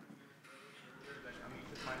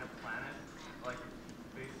find a planet, like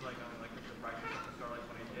based like on like the brightness of the star, like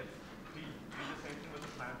when it hits, do you do the same thing with the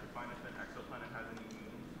planet to find if an exoplanet has any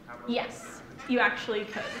moons? Yes, you actually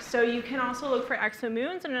could. So you can also look for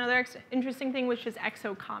exomoons, and another interesting thing, which is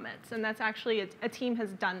exocomets. And that's actually, a team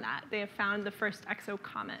has done that. They have found the first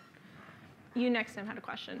exocomet. You next time had a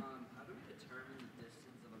question. How do we determine the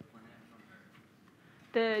distance of a planet from Earth?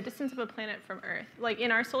 The distance of a planet from Earth, like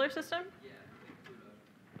in our solar system? Yeah,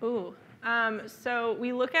 like Pluto. Ooh. So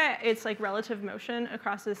we look at its like relative motion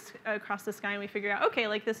across the sky, and we figure out, OK,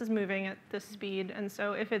 like this is moving at this speed. And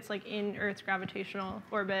so if it's like in Earth's gravitational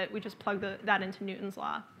orbit, we just plug that into Newton's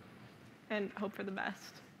law and hope for the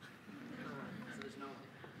best. So there's no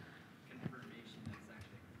confirmation that it's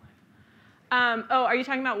actually a planet. Oh, are you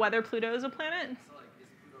talking about whether Pluto is a planet? So like, is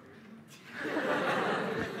Pluto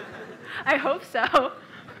real? I hope so.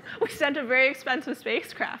 We sent a very expensive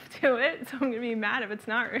spacecraft to it, so I'm going to be mad if it's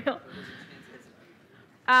not real.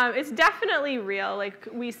 It's definitely real. Like,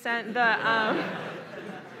 we sent the,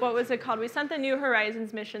 what was it called? We sent the New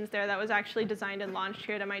Horizons missions there that was actually designed and launched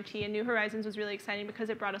here at MIT. And New Horizons was really exciting because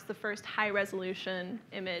it brought us the first high-resolution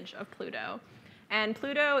image of Pluto. And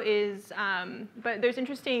Pluto is, but there's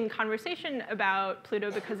interesting conversation about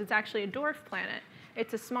Pluto because it's actually a dwarf planet.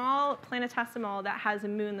 It's a small planetesimal that has a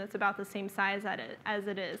moon that's about the same size as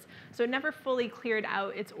it is. So it never fully cleared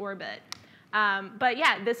out its orbit. But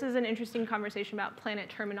yeah, this is an interesting conversation about planet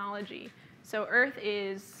terminology. So Earth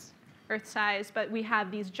is Earth-sized, but we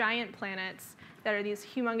have these giant planets that are these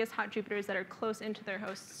humongous hot Jupiters that are close into their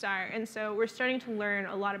host star. And so we're starting to learn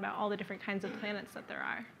a lot about all the different kinds of planets that there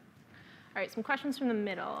are. All right, some questions from the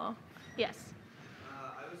middle. Yes?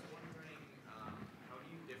 I was wondering, how do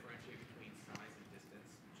you differentiate between size and distance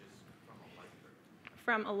just from a light curve?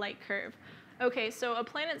 From a light curve. OK, so a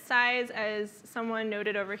planet size, as someone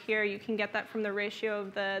noted over here, you can get that from the ratio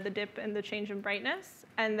of the dip and the change in brightness,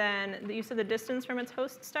 and then the use of the distance from its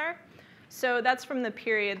host star. So that's from the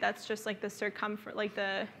period. That's just like the circumference, like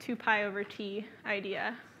the 2 pi over t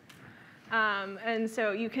idea. And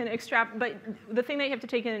so you can extract, but the thing that you have to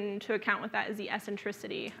take into account with that is the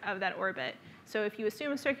eccentricity of that orbit. So if you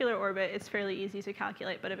assume a circular orbit, it's fairly easy to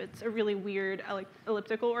calculate. But if it's a really weird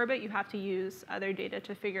elliptical orbit, you have to use other data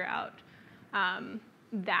to figure out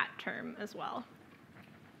that term as well.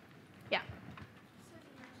 Yeah? So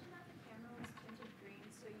you mentioned that the camera was tinted green,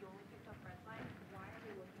 so you only picked up red light. Why are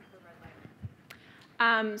we looking for red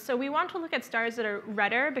light? So we want to look at stars that are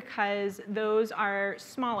redder because those are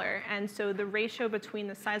smaller. And so the ratio between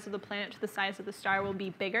the size of the planet to the size of the star will be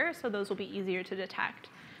bigger, so those will be easier to detect.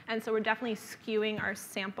 And so we're definitely skewing our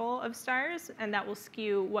sample of stars, and that will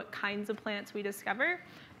skew what kinds of planets we discover,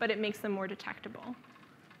 but it makes them more detectable.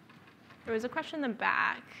 There was a question in the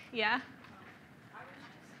back. Yeah? I was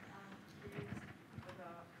just curious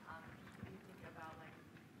about if you think about like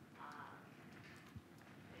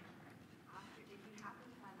if you happen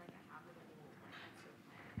to find like a habitable like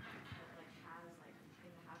exoplanet that like has like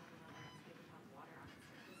in the habitable landscape would have water on its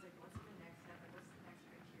surface, like what's the next step? Like, what's the next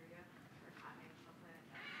criteria for having a planet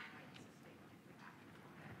that might sustain like active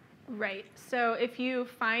water? Right. So if you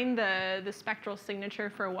find the spectral signature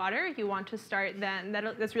for water, you want to start then.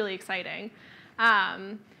 That's really exciting.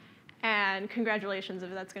 And congratulations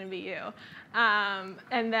if that's going to be you.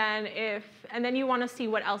 And then you want to see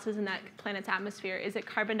what else is in that planet's atmosphere. Is it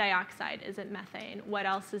carbon dioxide? Is it methane? What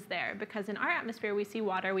else is there? Because in our atmosphere, we see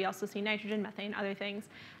water. We also see nitrogen, methane, other things.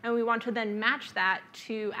 And we want to then match that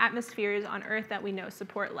to atmospheres on Earth that we know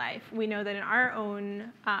support life. We know that in our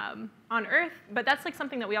own, on Earth, but that's like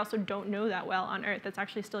something that we also don't know that well on Earth. That's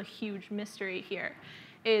actually still a huge mystery here,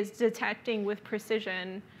 is detecting with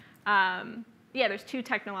precision. Yeah, there's 2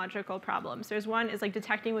 technological problems. There's one is like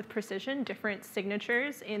detecting with precision different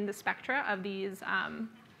signatures in the spectra of these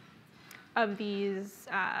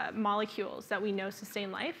molecules that we know sustain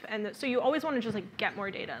life. And so you always want to just like get more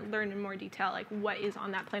data, learn in more detail like what is on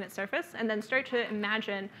that planet's surface, and then start to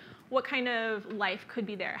imagine what kind of life could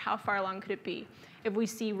be there. How far along could it be? If we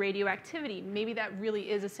see radioactivity, maybe that really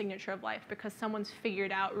is a signature of life because someone's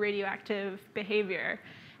figured out radioactive behavior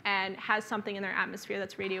and has something in their atmosphere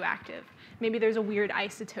that's radioactive. Maybe there's a weird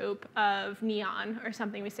isotope of neon or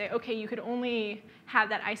something. We say, OK, you could only have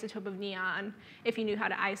that isotope of neon if you knew how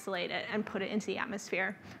to isolate it and put it into the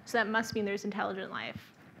atmosphere. So that must mean there's intelligent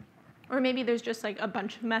life. Or maybe there's just like a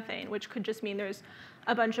bunch of methane, which could just mean there's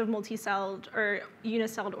a bunch of multicelled or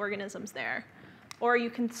unicelled organisms there. Or you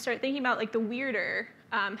can start thinking about like the weirder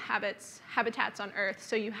habitats on Earth.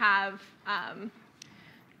 So you have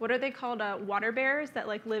what are they called? Water bears that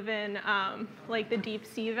like live in like the deep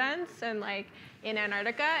sea vents and like in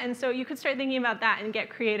Antarctica. And so you could start thinking about that and get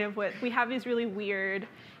creative with, we have these really weird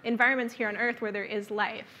environments here on Earth where there is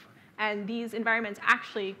life. And these environments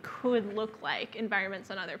actually could look like environments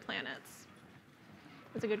on other planets.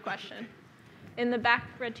 That's a good question. In the back,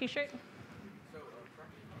 red t-shirt. So, correct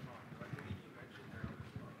me if I'm wrong, but I believe you mentioned there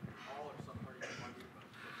all or some part of your funding comes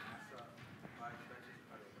from NASA by expenses and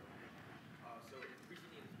federal government. So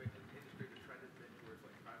recently in the industry, the trend has been towards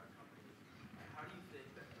like private companies. How do you think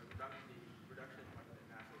that the reduction in funding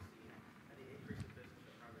that NASA is seeing and the increase in business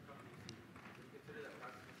that private companies see, do you consider that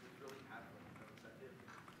private companies really have like an incentive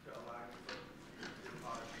to allow you to your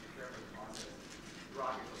product to experiment on this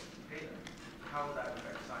rocket and pay them? How will that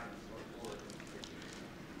affect science going forward?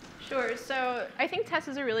 Sure. So I think TESS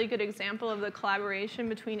is a really good example of the collaboration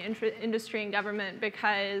between industry and government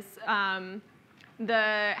because having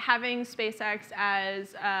SpaceX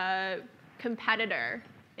as a competitor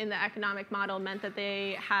in the economic model meant that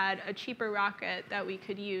they had a cheaper rocket that we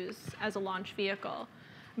could use as a launch vehicle.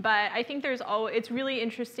 But I think it's really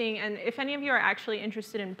interesting, and if any of you are actually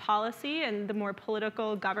interested in policy and the more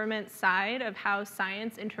political government side of how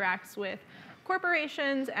science interacts with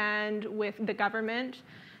corporations and with the government,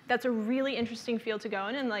 that's a really interesting field to go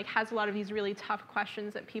in, and like has a lot of these really tough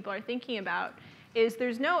questions that people are thinking about.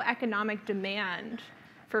 There's no economic demand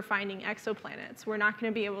for finding exoplanets. We're not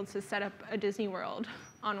going to be able to set up a Disney World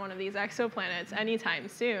on one of these exoplanets anytime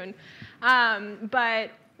soon.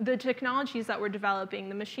 But the technologies that we're developing,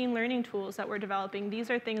 the machine learning tools that we're developing, these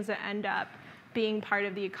are things that end up being part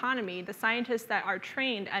of the economy. The scientists that are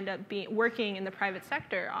trained end up working in the private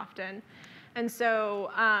sector often. And so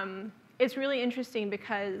it's really interesting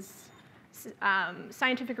because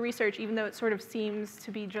scientific research, even though it sort of seems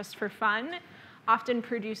to be just for fun, often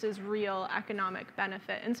produces real economic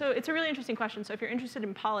benefit. And so it's a really interesting question. So if you're interested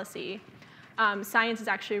in policy, science is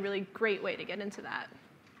actually a really great way to get into that.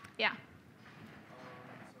 Yeah?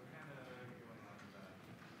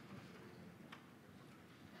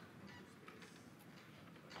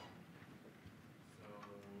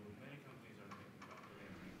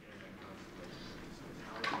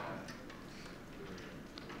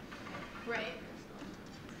 Right.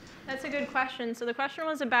 That's a good question. So the question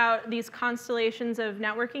was about these constellations of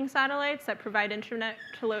networking satellites that provide internet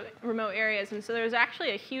to remote areas. And so there's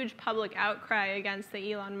actually a huge public outcry against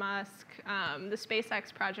the Elon Musk, the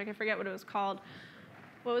SpaceX project. I forget what it was called.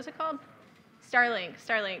 What was it called? Starlink.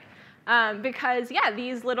 Because, yeah,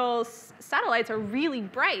 these little satellites are really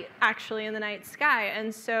bright, actually, in the night sky.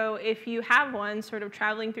 And so if you have one sort of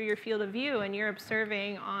traveling through your field of view and you're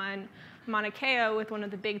observing on Mauna Kea with one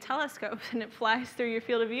of the big telescopes and it flies through your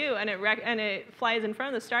field of view and it flies in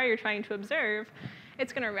front of the star you're trying to observe,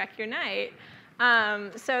 it's going to wreck your night.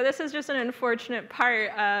 So this is just an unfortunate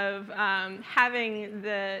part of having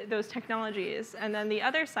those technologies. And then the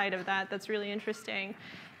other side of that that's really interesting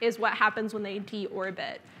is what happens when they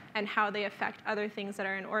deorbit and how they affect other things that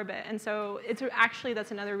are in orbit. And so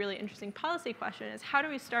that's another really interesting policy question, is how do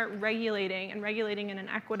we start regulating in an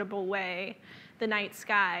equitable way the night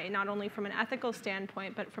sky, not only from an ethical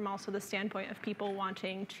standpoint, but from also the standpoint of people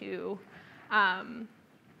wanting to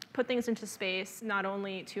put things into space, not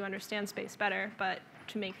only to understand space better, but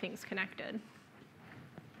to make things connected.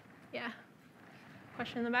 Yeah?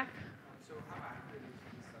 Question in the back? So how accurate is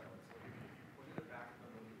these satellites? Like if you put it back in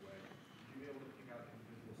the Milky Way, would you be able to pick out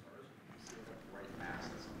individual stars? See like bright mass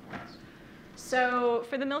at some points? So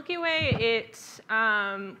for the Milky Way,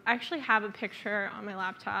 I actually have a picture on my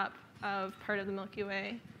laptop of part of the Milky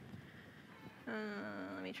Way.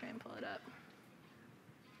 Let me try and pull it up.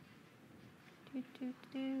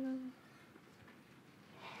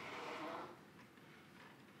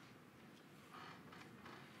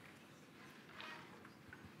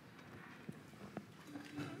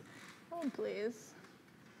 Hold, please.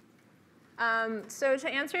 So to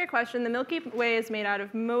answer your question, the Milky Way is made out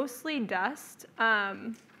of mostly dust,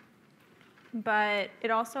 but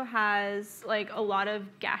it also has like a lot of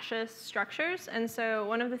gaseous structures. And so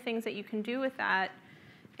one of the things that you can do with that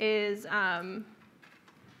is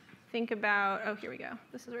think about, oh, here we go.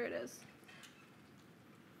 This is where it is.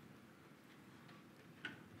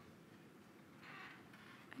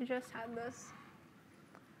 I just had this.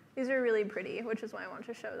 These are really pretty, which is why I want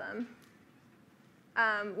to show them.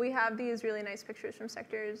 We have these really nice pictures from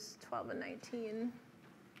sectors 12 and 19.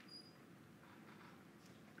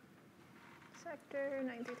 Sector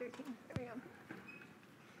 9 through 13. There we go.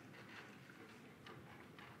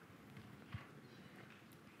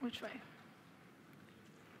 Which way?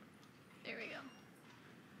 There we go.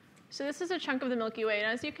 So this is a chunk of the Milky Way, and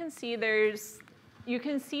as you can see, you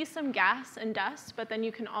can see some gas and dust, but then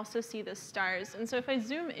you can also see the stars. And so if I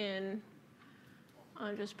zoom in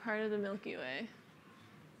on just part of the Milky Way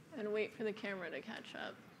and wait for the camera to catch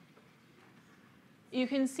up, you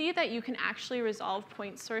can see that you can actually resolve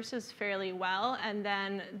point sources fairly well, and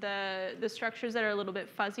then the structures that are a little bit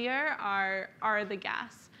fuzzier are the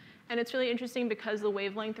gas. And it's really interesting because the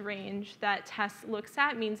wavelength range that TESS looks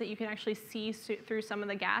at means that you can actually see through some of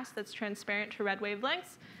the gas that's transparent to red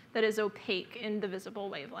wavelengths that is opaque in the visible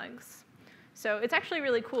wavelengths. So it's actually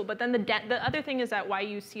really cool. But then the other thing is that why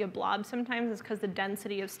you see a blob sometimes is because the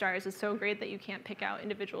density of stars is so great that you can't pick out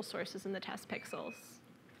individual sources in the TESS pixels.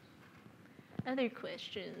 Other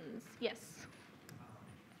questions? Yes?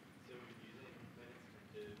 So using planets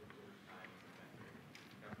connected over time as a metric,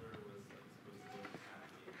 Kepler was supposed to look at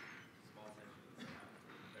the small tensions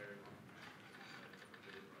at very long times,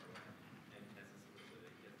 really far away, and TESS is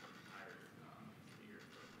supposed to get the entire sphere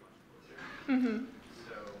much closer.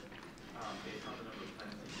 So based on the number of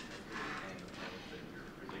planets that you connected and the planets that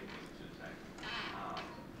you're predicting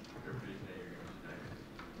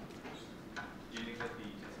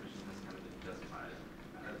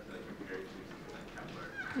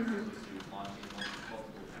as opposed to launching multiple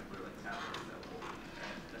Kepler like satellites that will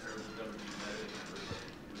necessarily don't be better than Kepler, but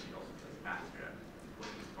would be also like faster at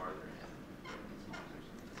looking farther and doing small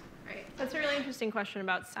missions. Right. That's a really interesting question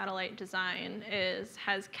about satellite design.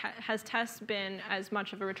 Has TESS been as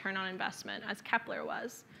much of a return on investment as Kepler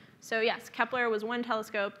was? So yes, Kepler was one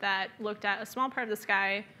telescope that looked at a small part of the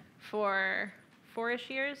sky for 4-ish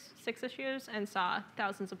years, 6-ish years, and saw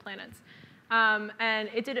thousands of planets. And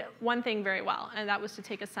it did one thing very well, and that was to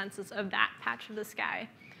take a census of that patch of the sky.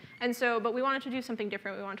 And so, but we wanted to do something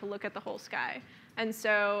different. We wanted to look at the whole sky. And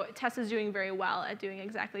so TESS is doing very well at doing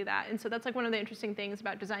exactly that. And so that's like one of the interesting things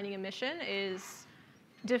about designing a mission is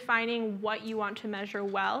defining what you want to measure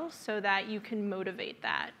well so that you can motivate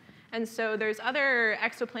that. And so there's other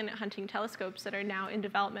exoplanet hunting telescopes that are now in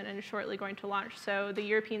development and shortly going to launch. So the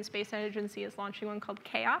European Space Agency is launching one called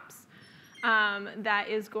KEOPS that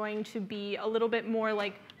is going to be a little bit more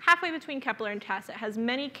like halfway between Kepler and TESS. It has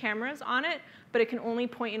many cameras on it, but it can only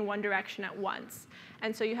point in one direction at once.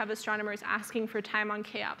 And so you have astronomers asking for time on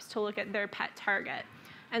KEOPS to look at their pet target.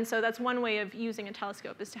 And so that's one way of using a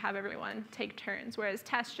telescope, is to have everyone take turns, whereas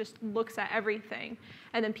TESS just looks at everything,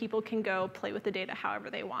 and then people can go play with the data however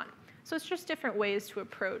they want. So it's just different ways to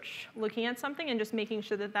approach looking at something and just making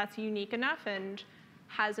sure that that's unique enough and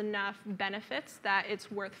has enough benefits that it's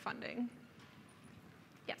worth funding.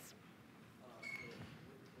 Yes?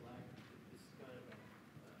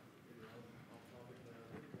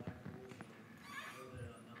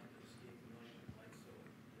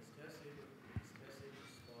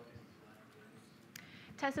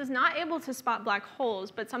 TESS is not able to spot black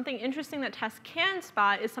holes, but something interesting that TESS can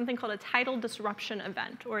spot is something called a tidal disruption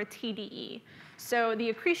event, or a TDE. So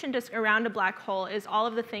the accretion disk around a black hole is all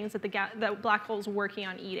of the things that the black hole is working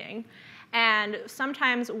on eating. And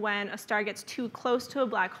sometimes when a star gets too close to a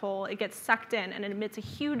black hole, it gets sucked in and it emits a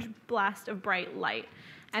huge blast of bright light.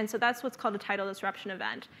 And so that's what's called a tidal disruption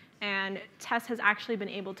event. And TESS has actually been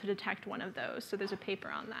able to detect one of those. So there's a paper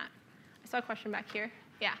on that. I saw a question back here.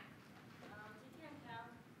 Yeah?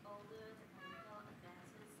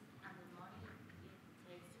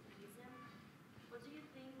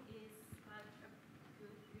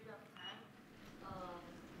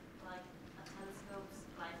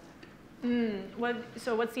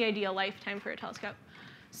 So what's the ideal lifetime for a telescope?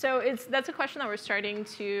 So that's a question that we're starting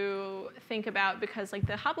to think about, because like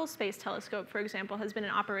the Hubble Space Telescope, for example, has been in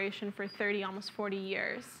operation for 30, almost 40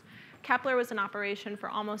 years. Kepler was in operation for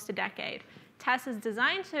almost a decade. TESS was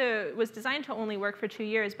designed to only work for 2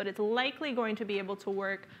 years, but it's likely going to be able to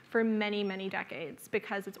work for many, many decades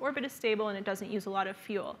because its orbit is stable and it doesn't use a lot of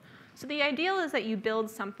fuel. So the ideal is that you build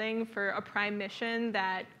something for a prime mission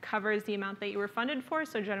that covers the amount that you were funded for,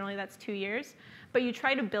 so generally that's 2 years. But you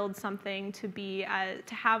try to build something to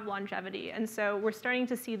have longevity. And so we're starting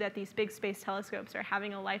to see that these big space telescopes are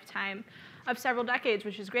having a lifetime of several decades,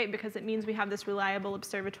 which is great because it means we have this reliable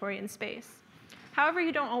observatory in space. However,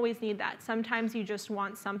 you don't always need that. Sometimes you just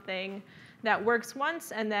want something that works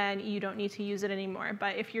once and then you don't need to use it anymore.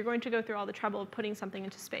 But if you're going to go through all the trouble of putting something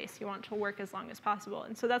into space, you want it to work as long as possible.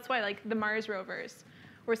 And so that's why like the Mars rovers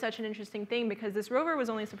were such an interesting thing, because this rover was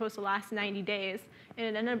only supposed to last 90 days, and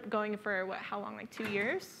it ended up going for how long, like 2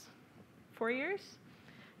 years? 4 years?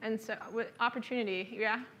 And so with Opportunity,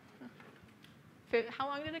 yeah? How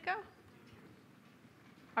long did it go?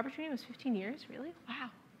 Opportunity was 15 years, really?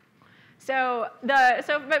 Wow. But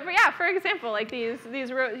yeah, for example, like you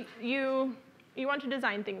want to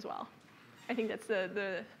design things well. I think that's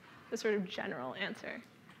the sort of general answer.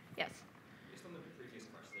 Yes? Based on the previous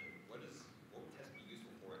question, what would TESS be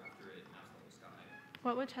useful for after it maps the whole sky?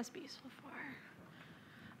 What would TESS be useful for?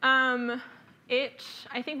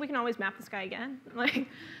 I think we can always map the sky again.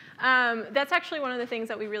 That's actually one of the things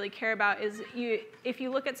that we really care about is if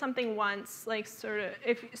you look at something once, like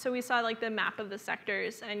so we saw like the map of the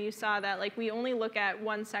sectors, and you saw that like we only look at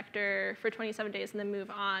one sector for 27 days and then move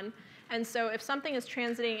on. And so if something is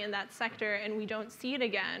transiting in that sector and we don't see it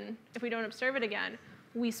again, if we don't observe it again,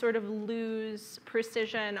 we sort of lose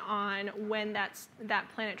precision on when that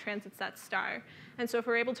planet transits that star. And so if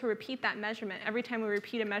we're able to repeat that measurement, every time we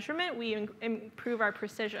repeat a measurement, we improve our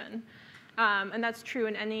precision. And that's true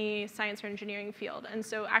in any science or engineering field. And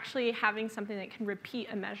so actually having something that can repeat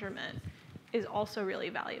a measurement is also really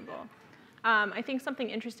valuable. I think something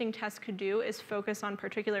interesting TESS could do is focus on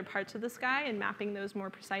particular parts of the sky and mapping those more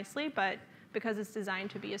precisely. But because it's designed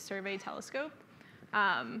to be a survey telescope,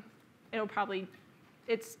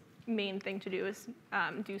 its main thing to do is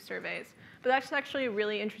do surveys. But that's actually a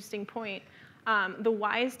really interesting point. The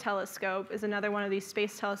WISE telescope is another one of these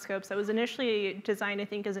space telescopes that was initially designed, I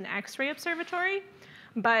think, as an X-ray observatory.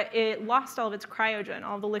 but it lost all of its cryogen,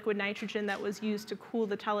 all the liquid nitrogen that was used to cool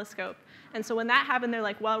the telescope. And so when that happened, they're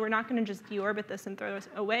like, well, we're not going to just deorbit this and throw it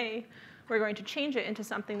away. We're going to change it into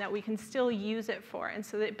something that we can still use it for. And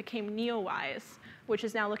so it became NEOWISE, which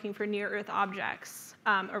is now looking for near-Earth objects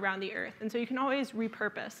around the Earth. And so you can always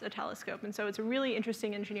repurpose a telescope. And so it's a really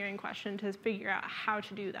interesting engineering question to figure out how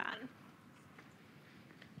to do that.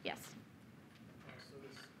 Yes? So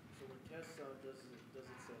when TESS does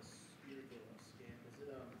its spherical scan,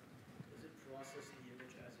 does it process the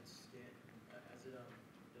image as it's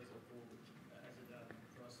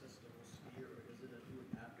process the whole sphere, or does it do it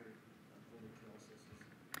after fully processes?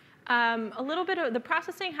 A little bit of the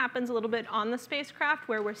processing happens a little bit on the spacecraft,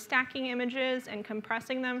 where we're stacking images and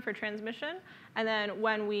compressing them for transmission. And then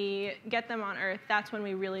when we get them on Earth, that's when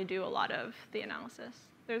we really do a lot of the analysis.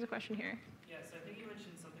 There's a question here. Yes, I think you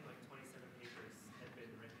mentioned something like 27 papers had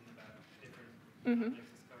been written about different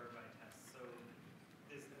objects discovered by TESS. So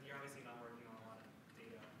you're obviously not working on a lot of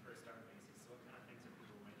data per star basis. So what kind of things are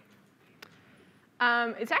people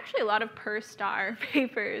writing? It's actually a lot of per star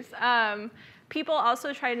papers. People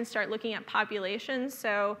also try to start looking at populations.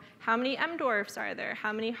 So how many M dwarfs are there?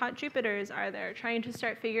 How many hot Jupiters are there? Trying to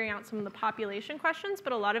start figuring out some of the population questions.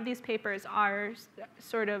 But a lot of these papers are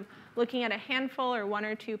sort of looking at a handful or one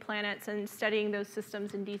or two planets and studying those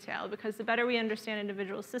systems in detail. Because the better we understand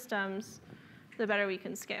individual systems, the better we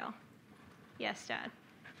can scale. Yes, Dad?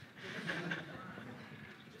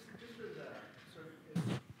 Just as a sort of, if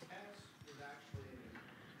TESS was actually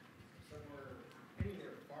somewhere,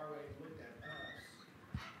 anywhere far away and looked at us,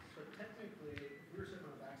 so technically, if we were sitting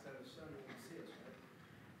on the backside of the sun, we wouldn't see us, right?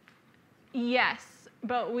 Yes,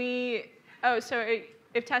 but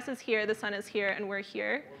if TESS is here, the sun is here, and we're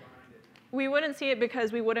here, we wouldn't see it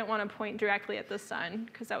because we wouldn't want to point directly at the sun,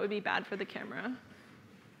 because that would be bad for the camera.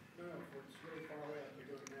 No, it's really far away like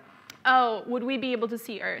you're doing now. Oh, would we be able to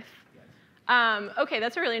see Earth? Yes. OK,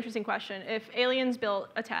 that's a really interesting question. If aliens built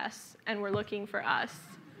a TESS and were looking for us,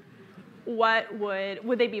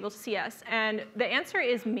 would they be able to see us? And the answer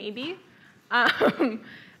is maybe,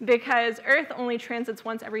 because Earth only transits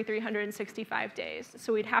once every 365 days.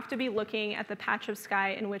 So we'd have to be looking at the patch of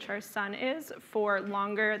sky in which our sun is for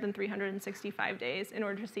longer than 365 days in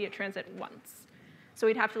order to see it transit once. So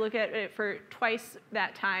we'd have to look at it for twice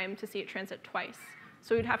that time to see it transit twice.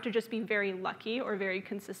 So we'd have to just be very lucky or very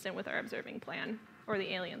consistent with our observing plan, or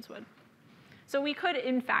the aliens would. So we could,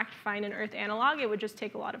 in fact, find an Earth analog. It would just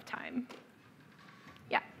take a lot of time.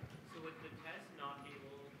 Yeah? So would the TESS not be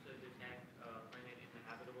able to detect a planet in the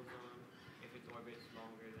habitable zone if its orbit's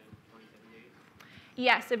longer than 27 days?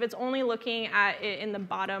 Yes, if it's only looking at it in the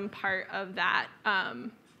bottom part of that.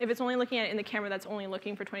 If it's only looking at it in the camera that's only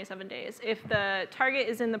looking for 27 days. If the target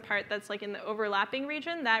is in the part that's like in the overlapping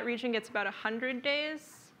region, that region gets about 100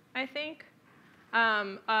 days, I think,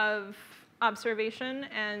 of observation.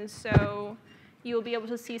 And so you'll be able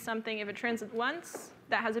to see something if it transits once,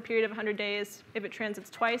 that has a period of 100 days. If it transits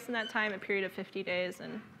twice in that time, a period of 50 days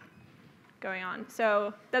and going on.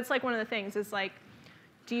 So that's like one of the things is like,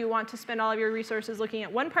 do you want to spend all of your resources looking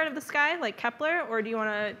at one part of the sky, like Kepler, or do you want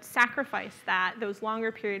to sacrifice those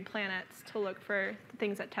longer period planets to look for the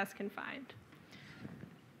things that TESS can find?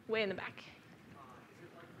 Way in the back. Is it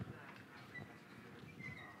likely that after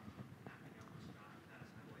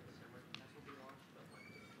similar to TESS will be launched, but like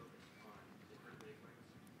just focus on different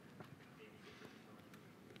wavelengths, maybe different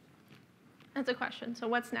intelligence? That's a question. So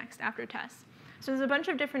what's next after TESS? So there's a bunch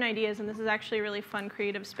of different ideas, and this is actually a really fun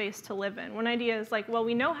creative space to live in. One idea is like, well,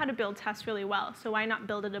 we know how to build TESS really well, so why not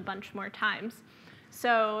build it a bunch more times?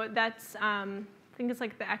 So that's, I think it's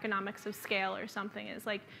like the economics of scale or something. Is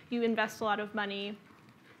like you invest a lot of money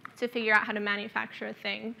to figure out how to manufacture a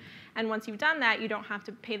thing. And once you've done that, you don't have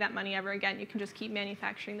to pay that money ever again. You can just keep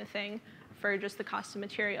manufacturing the thing for just the cost of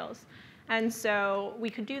materials. And so we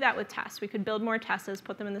could do that with TESS. We could build more TESSes,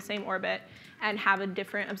 put them in the same orbit, and have a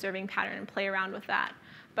different observing pattern and play around with that.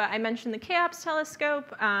 But I mentioned the KEOPS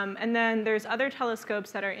telescope, and then there's other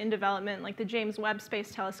telescopes that are in development, like the James Webb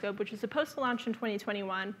Space Telescope, which is supposed to launch in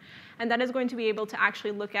 2021. And that is going to be able to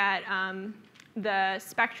actually look at the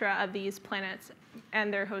spectra of these planets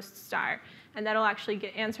and their host star. And that'll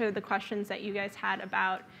actually answer the questions that you guys had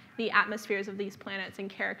about the atmospheres of these planets and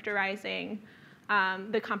characterizing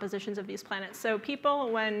the compositions of these planets. So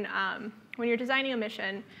people, when you're designing a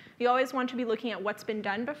mission, you always want to be looking at what's been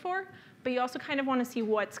done before, but you also kind of want to see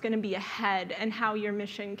what's going to be ahead and how your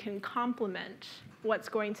mission can complement what's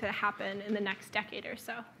going to happen in the next decade or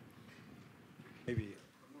so. Maybe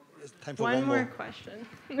it's time for One more question.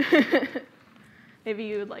 Maybe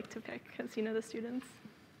you would like to pick, because you know the students.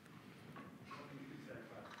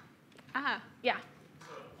 Yeah. So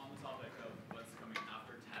on the topic of what's coming after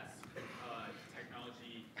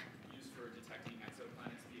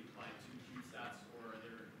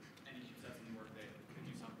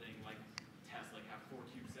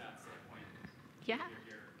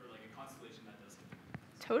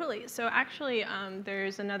Totally. So actually,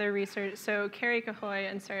 there's another research. So Carrie Cahoy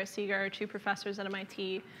and Sarah Seeger are two professors at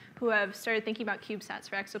MIT who have started thinking about CubeSats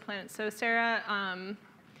for exoplanets. So Sarah,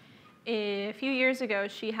 a few years ago,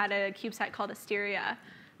 she had a CubeSat called Asteria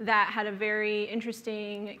that had a very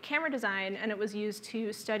interesting camera design, and it was used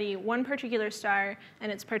to study one particular star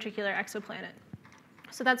and its particular exoplanet.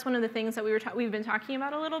 So that's one of the things that we've been talking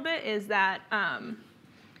about a little bit, is that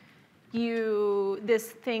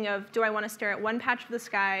this thing of, do I want to stare at one patch of the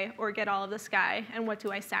sky or get all of the sky, and what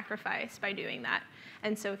do I sacrifice by doing that?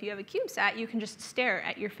 And so if you have a CubeSat, you can just stare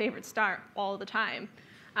at your favorite star all the time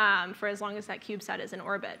for as long as that CubeSat is in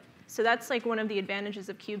orbit. So that's like one of the advantages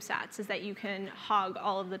of CubeSats, is that you can hog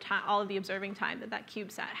all of the observing time that that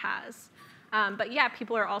CubeSat has. But yeah,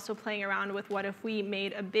 people are also playing around with, what if we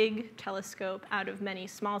made a big telescope out of many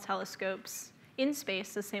small telescopes in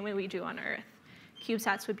space the same way we do on Earth?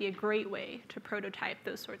 CubeSats would be a great way to prototype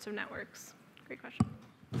those sorts of networks. Great question.